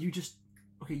 You just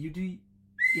okay. You do.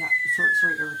 Yeah.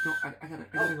 Sorry, Eric. No, I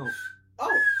gotta go.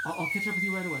 Oh, I'll catch up with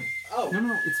you right away. oh.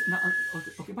 No. It's not.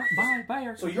 Okay. Bye,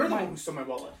 Eric. So you're the Bye. one who stole my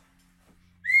wallet.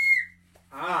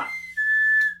 Ah.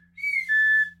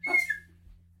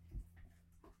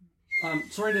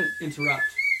 That's Sorry to interrupt.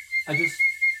 I just.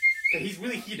 okay. He's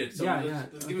really heated, so Yeah,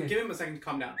 let's okay. give him a second to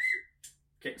calm down.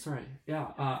 Sorry. Yeah.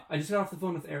 I just got off the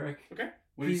phone with Eric.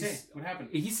 What did he He's- say? What happened?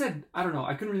 He said, I don't know.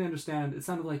 I couldn't really understand. It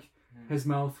sounded like his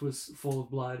mouth was full of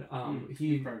blood.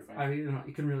 He probably fine.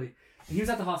 he couldn't really. He was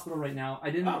at the hospital right now. I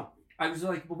didn't. Oh. I was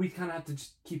like, well, we kind of have to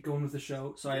just keep going with the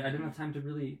show, so I didn't have time to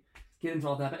really get into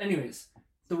all that. But anyways,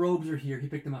 the robes are here. He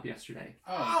picked them up yesterday.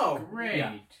 Oh, Oh, great.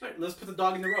 yeah. All right, let's put the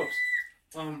dog in the ropes.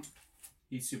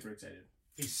 He's super excited.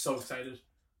 He's so excited,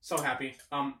 so happy.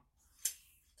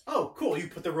 Oh, cool! You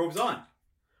put the robes on.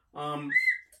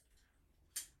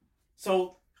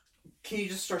 So, can you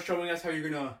just start showing us how you're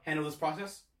gonna handle this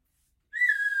process?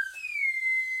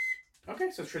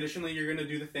 Okay, so traditionally you're gonna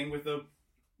do the thing with the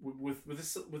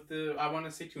I want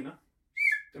to say tuna.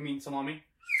 I mean salami.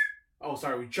 Oh,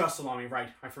 sorry, just salami. Right,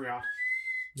 I forgot.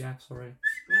 Yeah, sorry.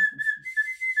 Yeah.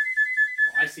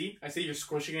 Oh, I see. You're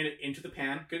squishing it into the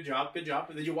pan. Good job. Did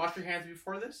you wash your hands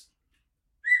before this?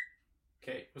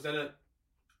 Okay. That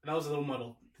was a little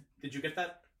muddled. Did you get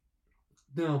that?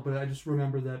 No, but I just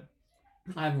remember that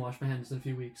I haven't washed my hands in a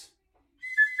few weeks.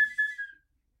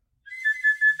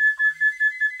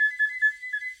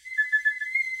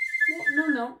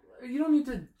 You don't need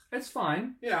to. It's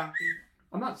fine. Yeah.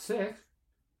 I'm not sick.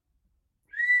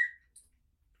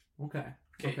 Okay.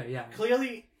 Okay. Yeah.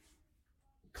 Clearly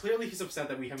he's upset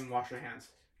that we haven't washed our hands.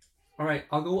 All right.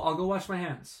 I'll go wash my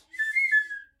hands.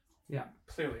 Yeah.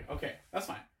 Clearly. Okay. That's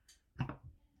fine.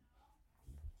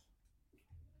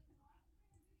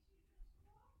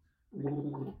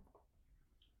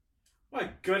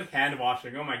 What good hand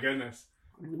washing. Oh my goodness.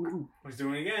 He's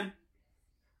doing it again.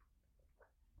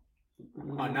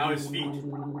 Oh, now his feet.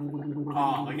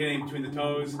 Oh, like getting between the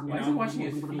toes. Why is he washing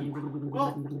his feet?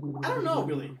 Well, I don't know,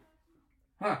 really.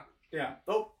 Huh. Yeah.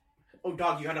 Oh,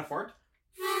 dog, you had a fart?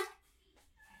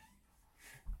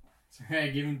 Sorry, I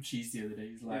gave him cheese the other day.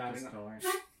 He's Yeah, I lactose know. intolerant.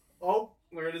 Oh,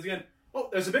 there it is again. Oh,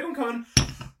 there's a big one coming.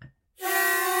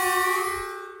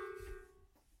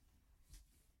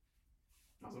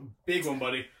 That was a big one,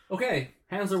 buddy. Okay.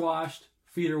 Hands are washed.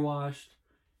 Feet are washed.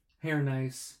 Hair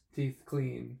nice. Teeth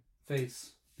clean.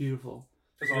 Face beautiful.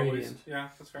 As always. Radiant. Yeah,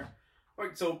 that's fair.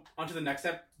 Alright, so on to the next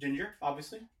step. Ginger,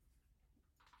 obviously.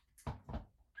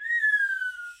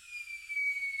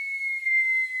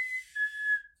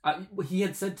 He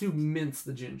had said to mince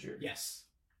the ginger. Yes.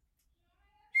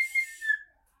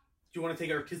 Do you want to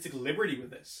take artistic liberty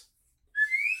with this?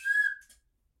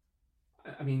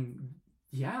 I mean,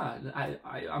 yeah,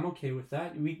 I'm okay with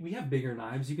that. We have bigger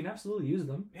knives. You can absolutely use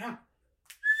them. Yeah.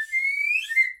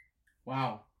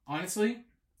 Wow. Honestly,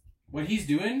 what he's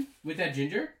doing with that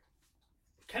ginger,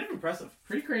 Kind of impressive.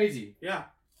 pretty crazy. Yeah.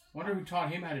 Wonder who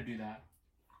taught him how to do that.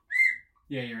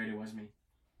 Yeah, you're right. It was me.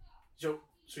 So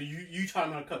you taught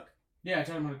him how to cook? Yeah, I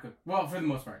taught him how to cook. Well, for the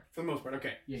most part. For the most part,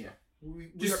 okay. Yeah, yeah.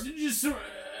 We Just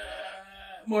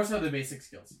more so the basic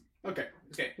skills. okay.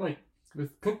 Like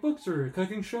with cookbooks or a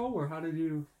cooking show, or how did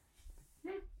you?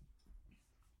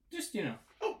 Just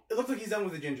Oh, it looks like he's done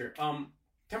with the ginger. Time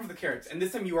for the carrots. And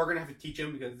this time you are going to have to teach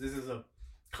him because this is a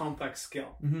complex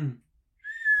skill. Mm-hmm.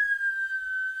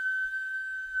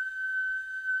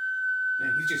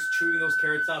 And he's just chewing those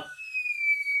carrots up.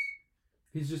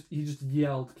 He just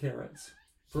yelled carrots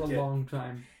for a He did. long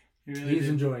time. He really He's did.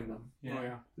 enjoying them. Yeah. Oh,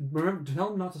 yeah. Remember to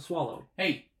tell him not to swallow.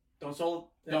 Hey, Don't swallow.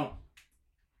 don't.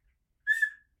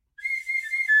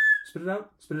 Spit it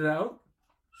out. Spit it out.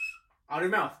 Out of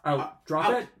your mouth. Out. Drop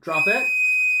out. it. Drop it.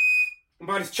 My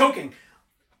body's choking.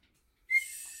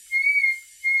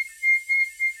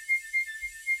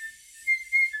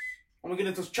 Oh my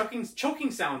goodness, those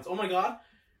choking sounds. Oh my god.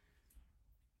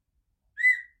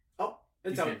 Oh,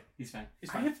 it's He's out. good. He's fine. He's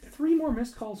I fine. have 3 more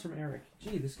missed calls from Eric.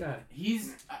 Gee, this guy.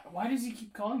 He's. Why does he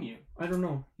keep calling you? I don't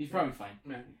know. He's probably fine.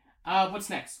 Man. What's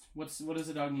next? What does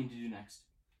the dog need to do next?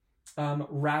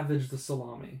 Ravage the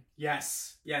salami.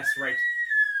 Yes, right.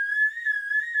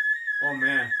 Oh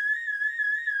man.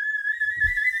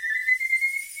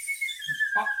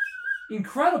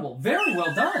 Incredible. Very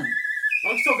well done.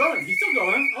 Oh, he's still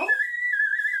going. Oh.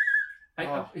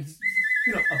 He's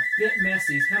a bit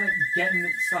messy. He's kind of getting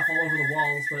stuff all over the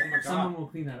walls, but Oh my God. someone will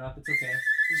clean that up. It's okay.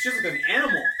 He's just like an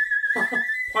animal.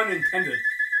 Pun intended.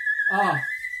 Ah,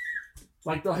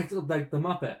 like the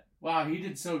Muppet. Wow, he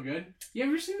did so good. You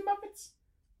ever seen the Muppets?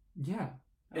 Yeah.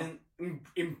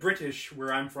 In British,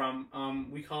 where I'm from,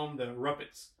 we call them the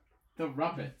Ruppets. The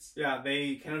Ruppets. Yeah,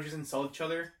 they kind of just insult each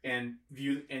other and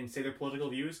say their political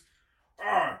views.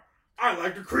 I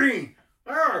like the Queen.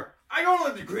 I don't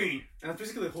like the Queen. And that's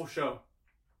basically the whole show.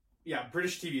 Yeah,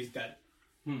 British TV is dead.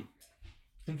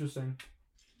 Interesting.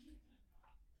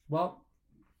 Well,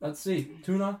 let's see.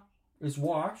 Tuna is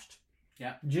washed.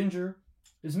 Yeah. Ginger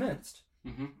is minced.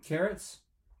 Mm-hmm. Carrots,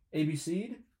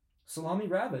 ABC'd. Salami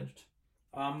ravaged.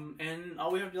 And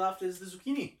all we have left is the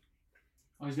zucchini.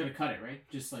 Oh, he's gonna cut it, right?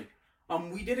 Just like.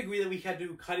 We did agree that we had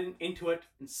to cut it into it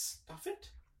and stuff it.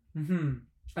 Mm-hmm.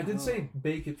 I did say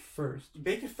bake it first,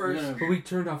 Bake it first. No. but we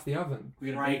turned off the oven. We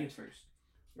gotta Right. bake it first.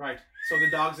 Right. So the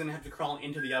dog's gonna have to crawl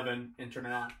into the oven and turn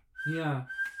it on. Yeah.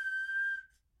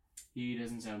 He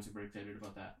doesn't sound super excited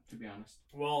about that, to be honest.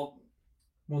 Well,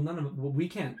 Well, we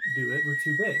can't do it. We're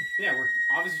too big. yeah, we're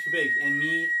obviously too big. And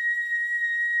me,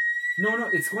 No,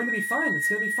 it's going to be fine. It's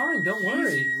going to be fine. Don't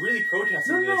worry. he's really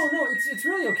protesting No, this. it's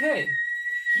really okay.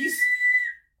 He's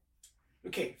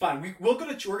okay. Fine. We're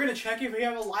gonna check if we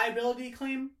have a liability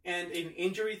claim and an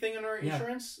injury thing on our Yeah.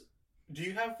 insurance. Do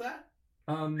you have that?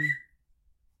 I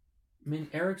mean,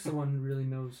 Eric's the one who really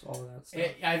knows all of that stuff.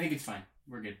 I think it's fine.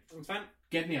 We're good. It's fine.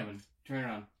 Get in the oven. Turn it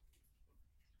on.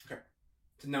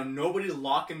 So now nobody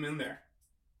lock him in there.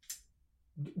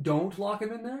 Don't lock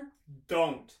him in there?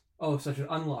 Don't. Oh, so I should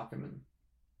unlock him in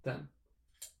then.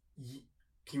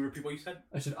 Can you repeat what you said?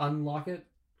 I should unlock it?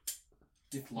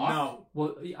 It's locked. No.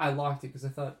 Well, I locked it because I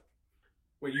thought,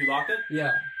 Wait, you locked it?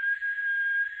 yeah.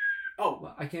 Oh,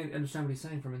 Well, I can't understand what he's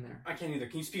saying from in there. I can't either.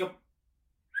 Can you speak up?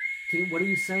 What are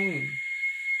you saying?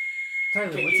 Tyler,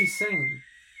 Okay, what's he saying?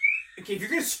 Okay, if you're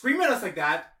gonna scream at us like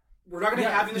that, we're not gonna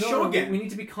have the show again. We need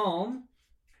to be calm.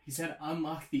 He said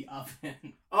unlock the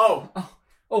oven. Oh,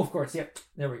 Oh, of course. Yep.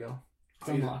 There we go. It's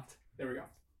Oh, yeah. unlocked. there we go.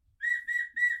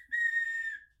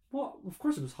 Well, of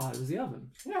course it was hot. It was the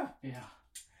oven. Yeah. Yeah.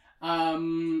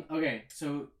 Okay,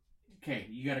 so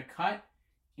you gotta cut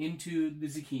into the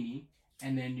zucchini,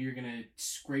 and then you're gonna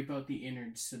scrape out the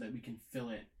innards so that we can fill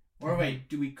it. Or wait,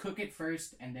 do we cook it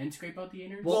first and then scrape out the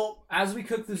innards? Well, as we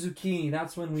cook the zucchini,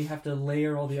 that's when we have to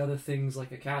layer all the other things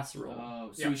like a casserole.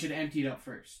 Oh, so Yeah. we should empty it out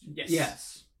first. Yes.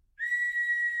 Yes.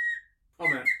 Oh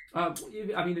man.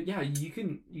 I mean, yeah, you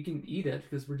can eat it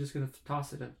because we're just gonna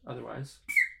toss it otherwise.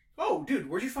 Oh, dude,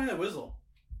 where'd you find that whistle?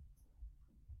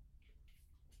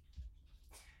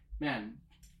 Man,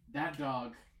 that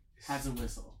dog has a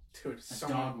whistle. Dude, A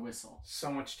dog whistle.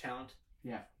 so much talent.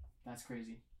 That's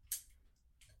crazy.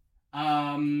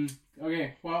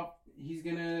 Okay, well, he's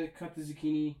gonna cut the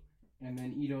zucchini and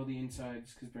then eat all the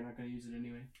insides because we're not gonna use it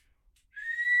anyway.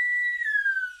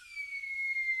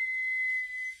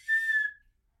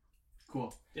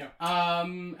 Cool. Yeah.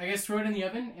 I guess throw it in the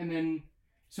oven and then.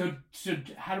 So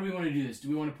how do we want to do this? Do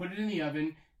we want to put it in the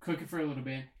oven, cook it for a little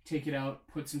bit, take it out,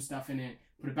 put some stuff in it,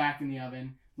 put it back in the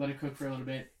oven, let it cook for a little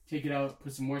bit, take it out,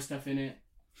 put some more stuff in it?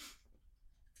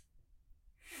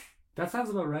 That sounds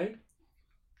about right.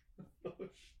 Oh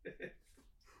shit.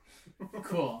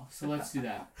 Cool. So let's do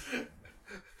that.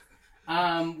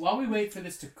 While we wait for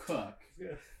this to cook,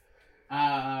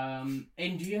 and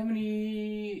do you have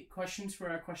any questions for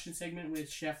our question segment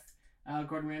with Chef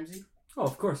Gordon Ramsay? Oh,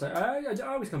 of course. I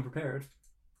always come prepared.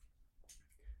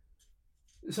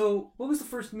 So, what was the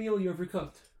first meal you ever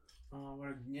cooked? What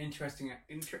an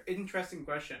interesting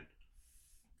question.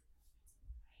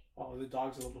 Oh, the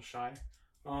dog's a little shy.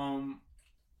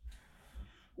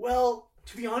 Well,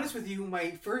 to be honest with you,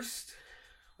 my first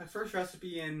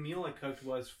recipe and meal I cooked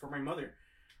was for my mother.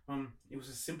 It was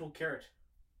a simple carrot.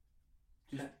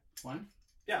 Just one?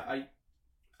 Yeah,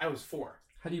 I was 4.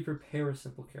 How do you prepare a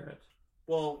simple carrot?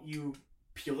 Well, you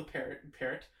peel the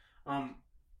parrot,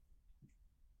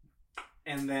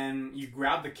 and then you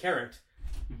grab the carrot,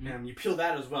 Mm-hmm. and you peel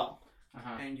that as well,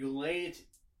 Uh-huh. and you lay it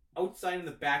outside in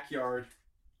the backyard,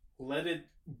 let it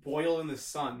boil in the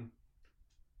sun,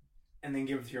 and then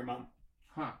give it to your mom.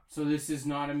 Huh. So this is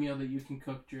not a meal that you can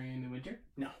cook during the winter?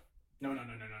 No.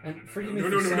 And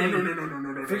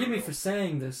forgive me for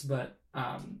saying this, but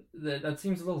that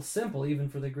seems a little simple even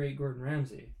for the great Gordon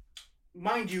Ramsay.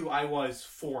 Mind you, I was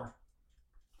 4.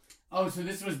 Oh, so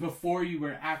this was before you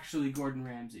were actually Gordon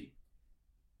Ramsay.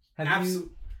 Have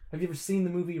you ever seen the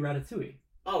movie Ratatouille?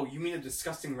 Oh, you mean the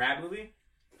disgusting rat movie?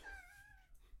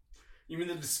 You mean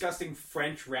the disgusting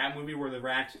French rat movie where the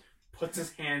rat puts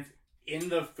his hands in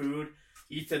the food,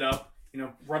 eats it up,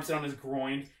 rubs it on his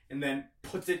groin, and then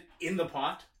puts it in the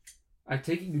pot? I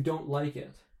take it you don't like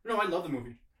it. No, I love the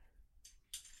movie.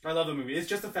 It's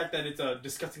just the fact that it's a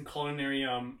disgusting culinary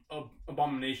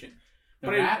abomination. The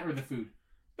But rat or the food?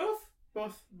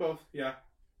 Both, yeah.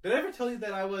 Did I ever tell you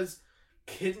that I was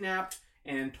kidnapped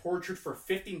and tortured for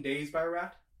 15 days by a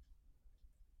rat?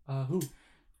 Who?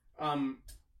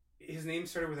 His name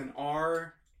started with an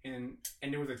R and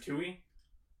ended with a Tui.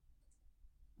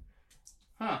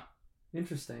 Huh.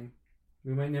 Interesting.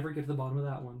 We might never get to the bottom of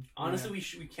that one. Honestly,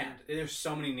 we can't. There's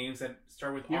so many names that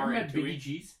start with You ever R met and Tui. Biggie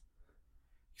Cheese?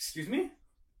 Excuse me?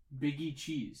 Biggie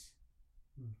Cheese.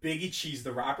 Biggie Cheese,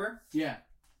 the rapper? Yeah.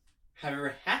 Have you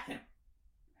ever had him?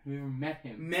 Have you ever met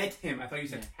him? Met him. I thought you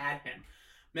said had him.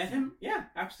 Met him? Yeah,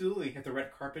 absolutely. At the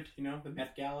red carpet, the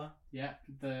Met Gala. Yeah.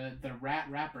 The rat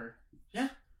rapper.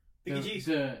 Biggie Cheese.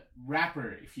 The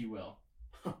rapper, if you will.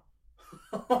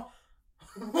 I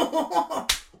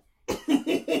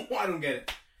don't get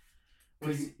it.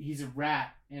 Because he's a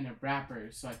rat and a rapper,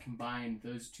 so I combined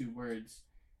those two words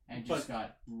and just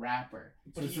got rapper.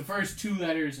 So it's the first 2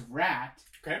 letters of rat,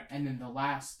 Okay. and then the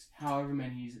last however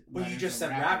many But letters you just of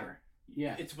said rapper.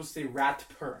 Yeah. It's supposed to say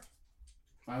rat-per.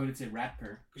 Why would it say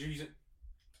ratper? Because you're using...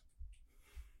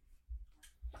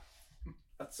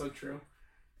 That's so true.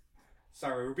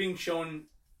 Sorry, we're being shown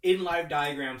in live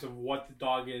diagrams of what the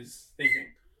dog is thinking.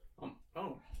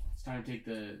 It's time to take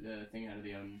the thing out of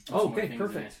the oven. Put Oh, some more okay, things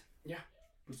perfect. in it. Yeah.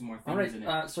 Put some more things All right. in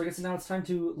it. So I guess now it's time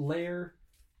to layer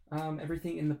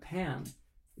everything in the pan.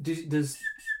 Does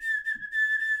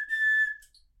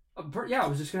yeah, I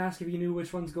was just gonna ask if you knew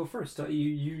which ones go first.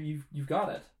 You've got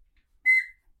it.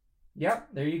 Yep,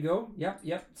 there you go. Yep.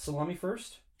 Salami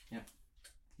first.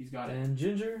 He's got it. And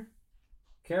ginger,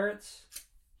 carrots,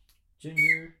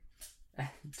 ginger,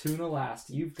 Tuna last.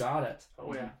 You've got it.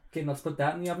 Oh yeah. Okay, let's put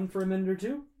that in the oven for a minute or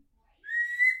two.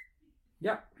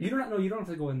 Yep. You don't have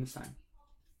to go in this time.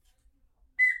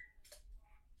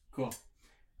 Cool.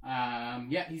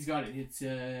 Yeah, he's got it. It's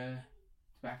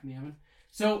back in the oven.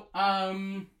 So,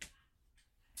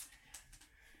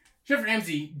 Chef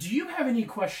Ramsay, do you have any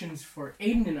questions for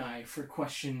Aiden and I for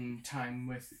question time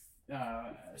with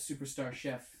superstar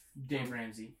chef Dave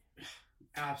Ramsay?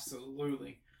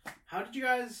 Absolutely. How did you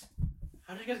guys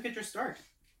get your start?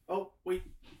 Oh, wait.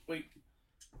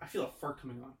 I feel a fart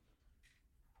coming on.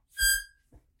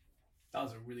 That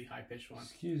was a really high pitched one.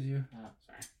 Excuse you.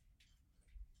 Sorry.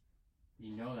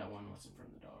 You know that one wasn't from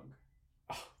the dog.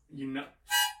 Oh, you know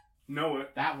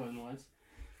it. That one was.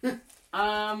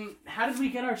 How did we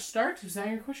get our start? Is that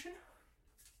your question?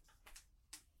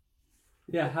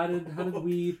 Yeah, how did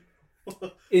we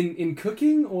in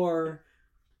cooking or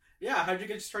Yeah, how did you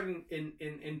get started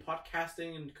in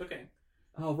podcasting and cooking?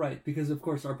 Oh right, because of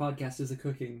course our podcast is a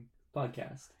cooking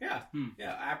podcast. Yeah.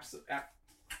 Yeah, absolutely.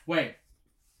 Wait.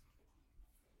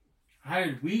 How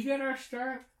did we get our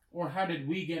start? Or how did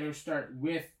we get our start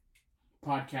with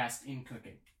podcast in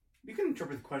cooking? You can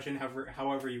interpret the question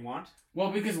however you want. Well,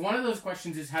 because one of those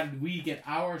questions is how did we get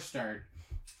our start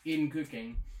in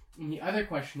cooking? And the other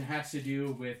question has to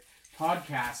do with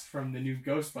podcasts from the new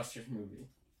Ghostbusters movie.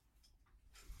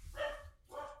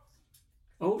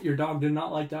 Oh, your dog did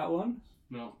not like that one?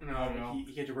 No. No.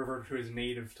 He had to revert to his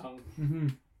native tongue. Mm-hmm.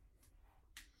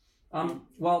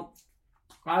 Well,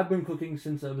 I've been cooking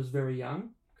since I was very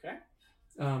young. Okay.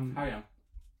 How young?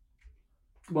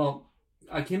 Well,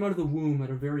 I came out of the womb at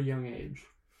a very young age.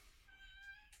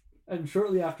 And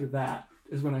shortly after that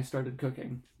is when I started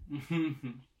cooking.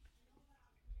 And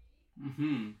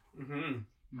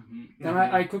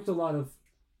I cooked a lot of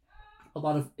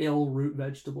ill root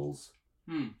vegetables.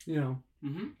 You know,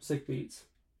 sick beets.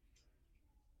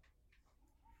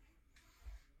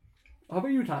 How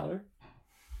about you, Tyler?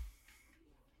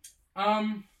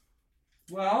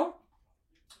 Well,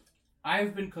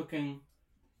 I've been cooking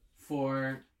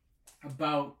for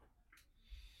about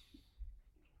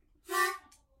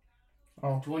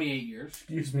 28 years.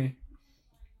 Excuse me.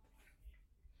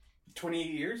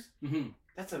 28 years? Mm-hmm.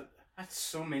 That's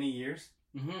so many years.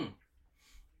 Mm-hmm.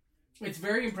 It's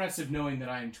very impressive knowing that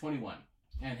I am 21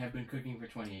 and have been cooking for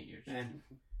 28 years. And,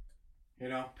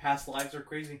 past lives are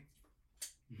crazy.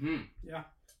 Mm-hmm. Yeah.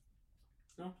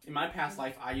 No, in my past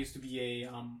life, I used to be a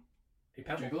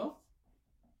pebble. Gigolo?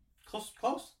 Close.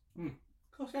 Close,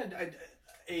 Yeah,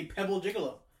 a pebble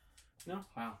gigolo. No.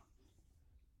 Wow.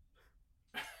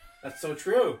 That's so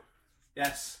true.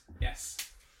 Yes.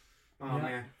 Oh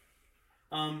Yeah.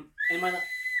 man. And my.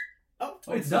 Oh,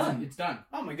 It's done. It's done.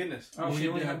 Oh my goodness. Oh, we should,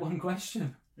 only had one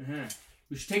question. Uh-huh.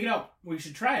 We should take it out. We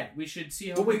should try it. We should see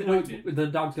how Oh, wait, the dog did. the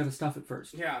dog's got to stuff it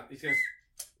first. Yeah, he says.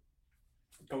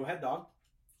 Go ahead, dog.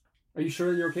 Are you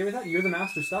sure you're okay with that? You're the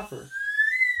master stuffer.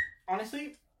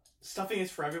 Honestly, stuffing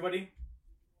is for everybody,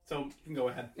 so you can go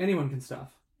ahead. Anyone can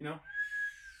stuff.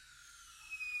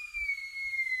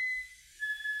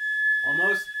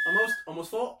 Almost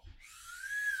full.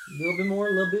 A little bit more,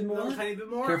 a little bit A more. little tiny bit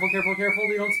more. Careful,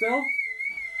 you don't spill.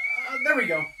 There we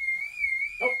go.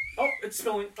 Oh, it's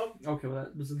spilling. Oh. Okay, well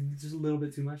that was just a little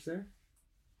bit too much there.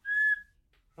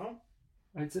 Oh.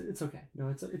 It's okay. No,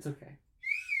 it's okay.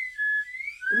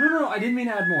 No, I didn't mean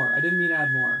add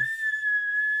more.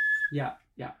 Yeah.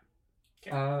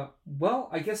 Okay. Well,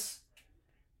 I guess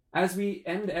as we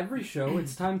end every show,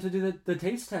 it's time to do the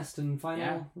taste test and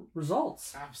final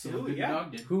results. Absolutely, See how good the yeah.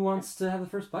 dog did. Who wants to have the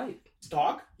first bite?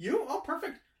 Dog? You? Oh,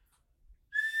 perfect.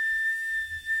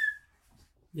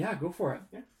 Yeah, go for it.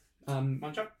 Yeah.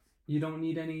 Munch up. You don't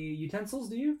need any utensils,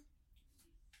 do you?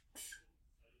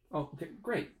 Oh, okay,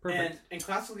 great, perfect. And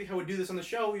classically, how we do this on the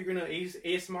show, you're gonna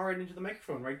ASMR it into the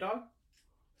microphone, right, dog?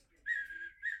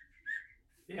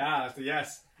 Yeah, that's a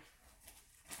yes.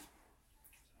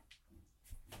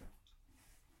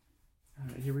 All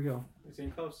right, here we go. We're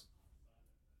getting close.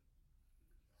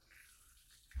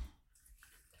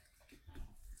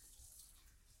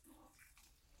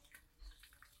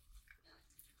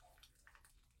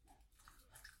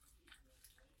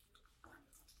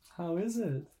 How is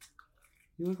it?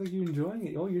 You look like you're enjoying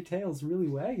it. Oh, your tail's really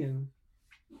wagging.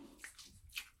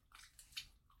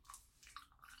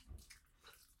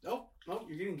 Oh,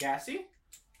 you're getting gassy?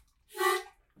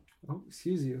 Oh,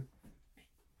 excuse you.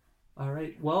 All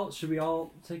right. Well, should we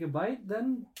all take a bite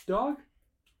then, dog?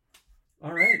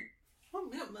 All right. Oh,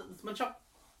 yeah, let's munch up.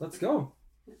 Let's go.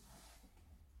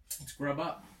 Let's grub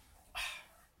up.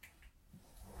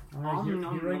 All right,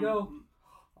 here I go.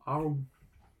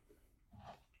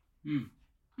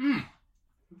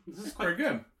 This is quite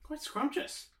good. quite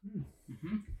scrumptious.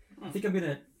 Mm-hmm. I think I'm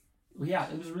gonna. Yeah,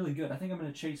 it was really good. I think I'm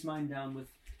gonna chase mine down with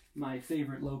my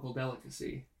favorite local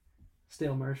delicacy,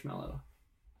 stale marshmallow.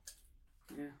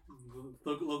 Yeah,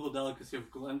 local delicacy of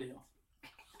Glendale.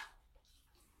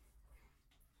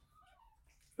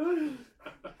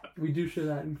 We do share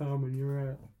that in common. You're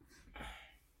right.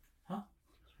 Huh?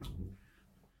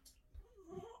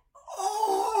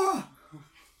 Oh,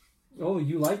 Oh,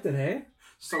 you liked it, hey?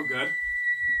 so good.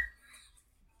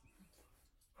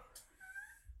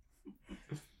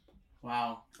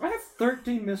 Wow. I have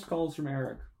 13 missed calls from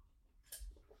Eric.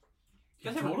 You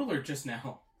guys ever, Total or just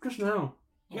now? Just now.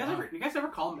 you guys ever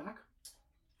call him back?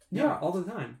 Yeah, all the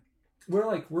time.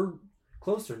 We're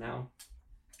closer now.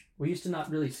 We used to not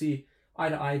really see eye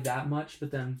to eye that much,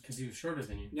 but then Because he was shorter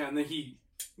than you. Yeah, and then he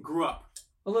grew up.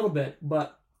 a little bit.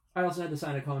 But I also had to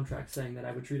sign a contract saying that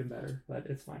I would treat him better, but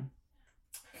it's fine.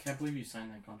 I can't believe you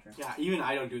signed that contract. Yeah, even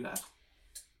I don't do that.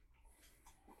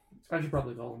 I should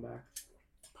probably call him back.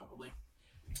 Probably.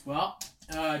 Well,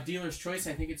 dealer's choice.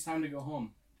 I think it's time to go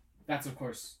home. That's of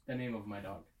course the name of my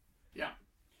dog.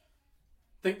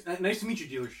 Nice to meet you,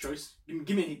 dealer's choice.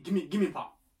 Give me a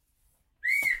pop.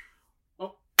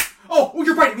 Oh,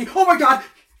 you're biting me! Oh my god!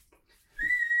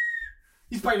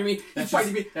 He's biting me. He's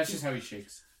biting me. That's just how he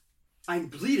shakes. I'm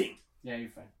bleeding. Yeah, you're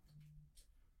fine.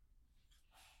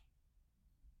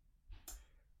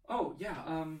 Oh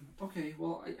yeah. Okay.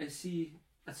 Well, I see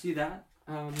that.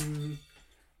 All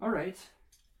right.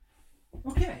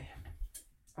 Okay.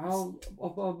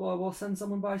 I'll send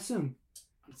someone by soon.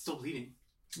 I'm still bleeding.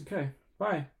 Okay.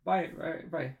 Bye. Bye.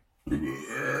 Bye.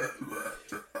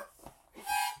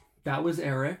 That was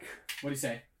Eric. What'd he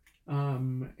say?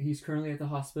 He's currently at the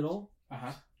hospital.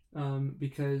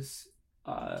 Because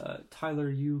Tyler,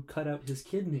 you cut out his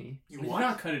kidney. You I did what?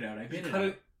 not cut it out. I bit it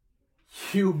out.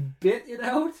 You bit it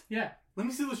out? Yeah. Let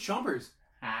me see those chompers.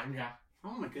 Yeah.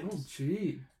 Oh my Oh, goodness.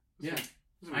 gee. Yeah.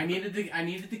 I needed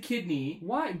the kidney.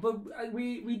 Why? But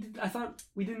I thought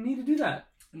we didn't need to do that.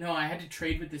 No, I had to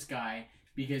trade with this guy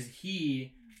because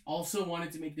he also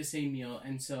wanted to make the same meal,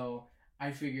 and so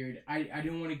I figured I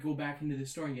didn't want to go back into the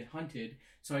store and get hunted,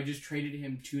 so I just traded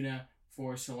him tuna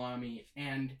for salami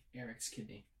and Eric's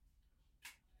kidney.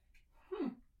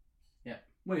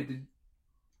 Wait, did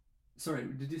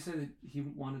you say that he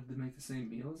wanted to make the same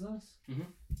meal as us?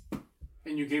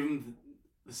 And you gave him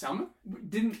the salmon?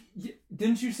 Didn't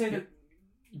you say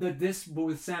that this, but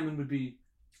with salmon, would be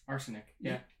Arsenic.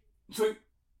 Yeah. So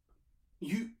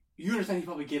you understand he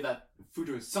probably gave that food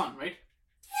to his son, right?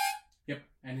 Yep.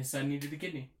 And his son needed the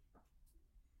kidney.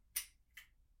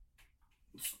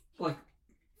 like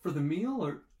for the meal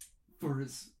or for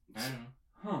his? I don't know.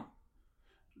 Huh.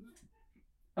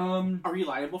 Are we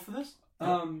liable for this?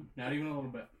 Not even a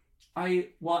little bit.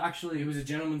 Actually, It was a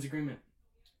gentleman's agreement.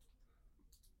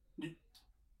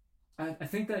 I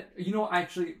think that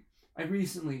I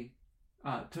recently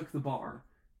took the bar,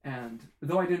 and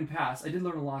though I didn't pass, I did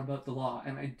learn a lot about the law,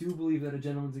 and I do believe that a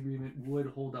gentleman's agreement would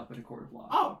hold up in a court of law.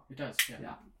 Oh, It does. Yeah.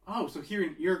 Yeah. oh, so here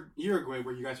in Uruguay,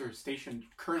 where you guys are stationed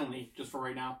currently, just for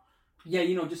right now. Yeah,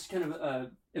 just kind of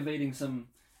evading some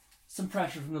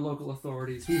pressure from the local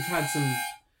authorities. We've had some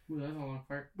Ooh, that's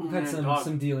a long part.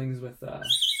 some dealings with. Dog,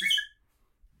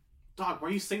 why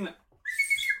are you saying that?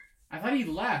 I thought he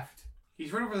left.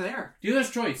 He's right over there.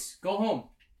 Dealer's choice. Go home.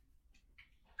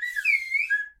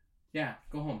 Yeah,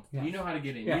 go home. Yeah. You know how to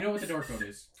get in. Yeah. You know what the door code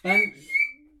is. And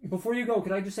before you go,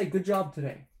 could I just say good job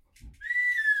today?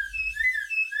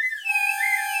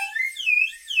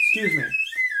 Excuse me.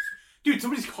 Dude,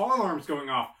 somebody's car alarm's going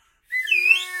off.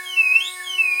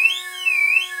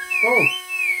 Oh,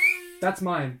 that's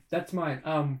mine. That's mine.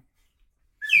 I'll go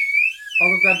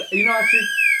grab that. Actually,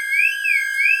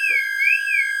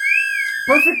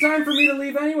 perfect time for me to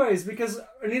leave anyways, because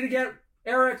I need to get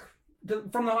Eric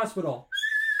from the hospital.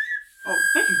 Oh,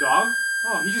 thank you, dog.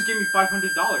 Oh, he just gave me $500.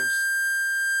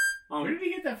 Where did he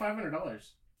get that $500?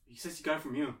 He says he got it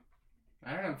from you.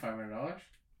 I don't have $500. Where'd Not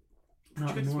you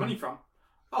get this anymore. money from?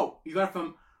 Oh, you got it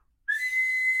from...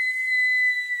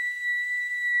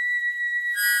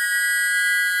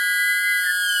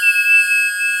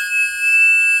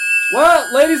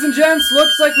 Well, ladies and gents,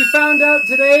 looks like we found out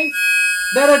today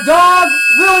that a dog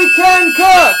really can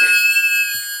cook.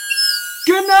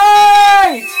 Good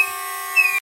night!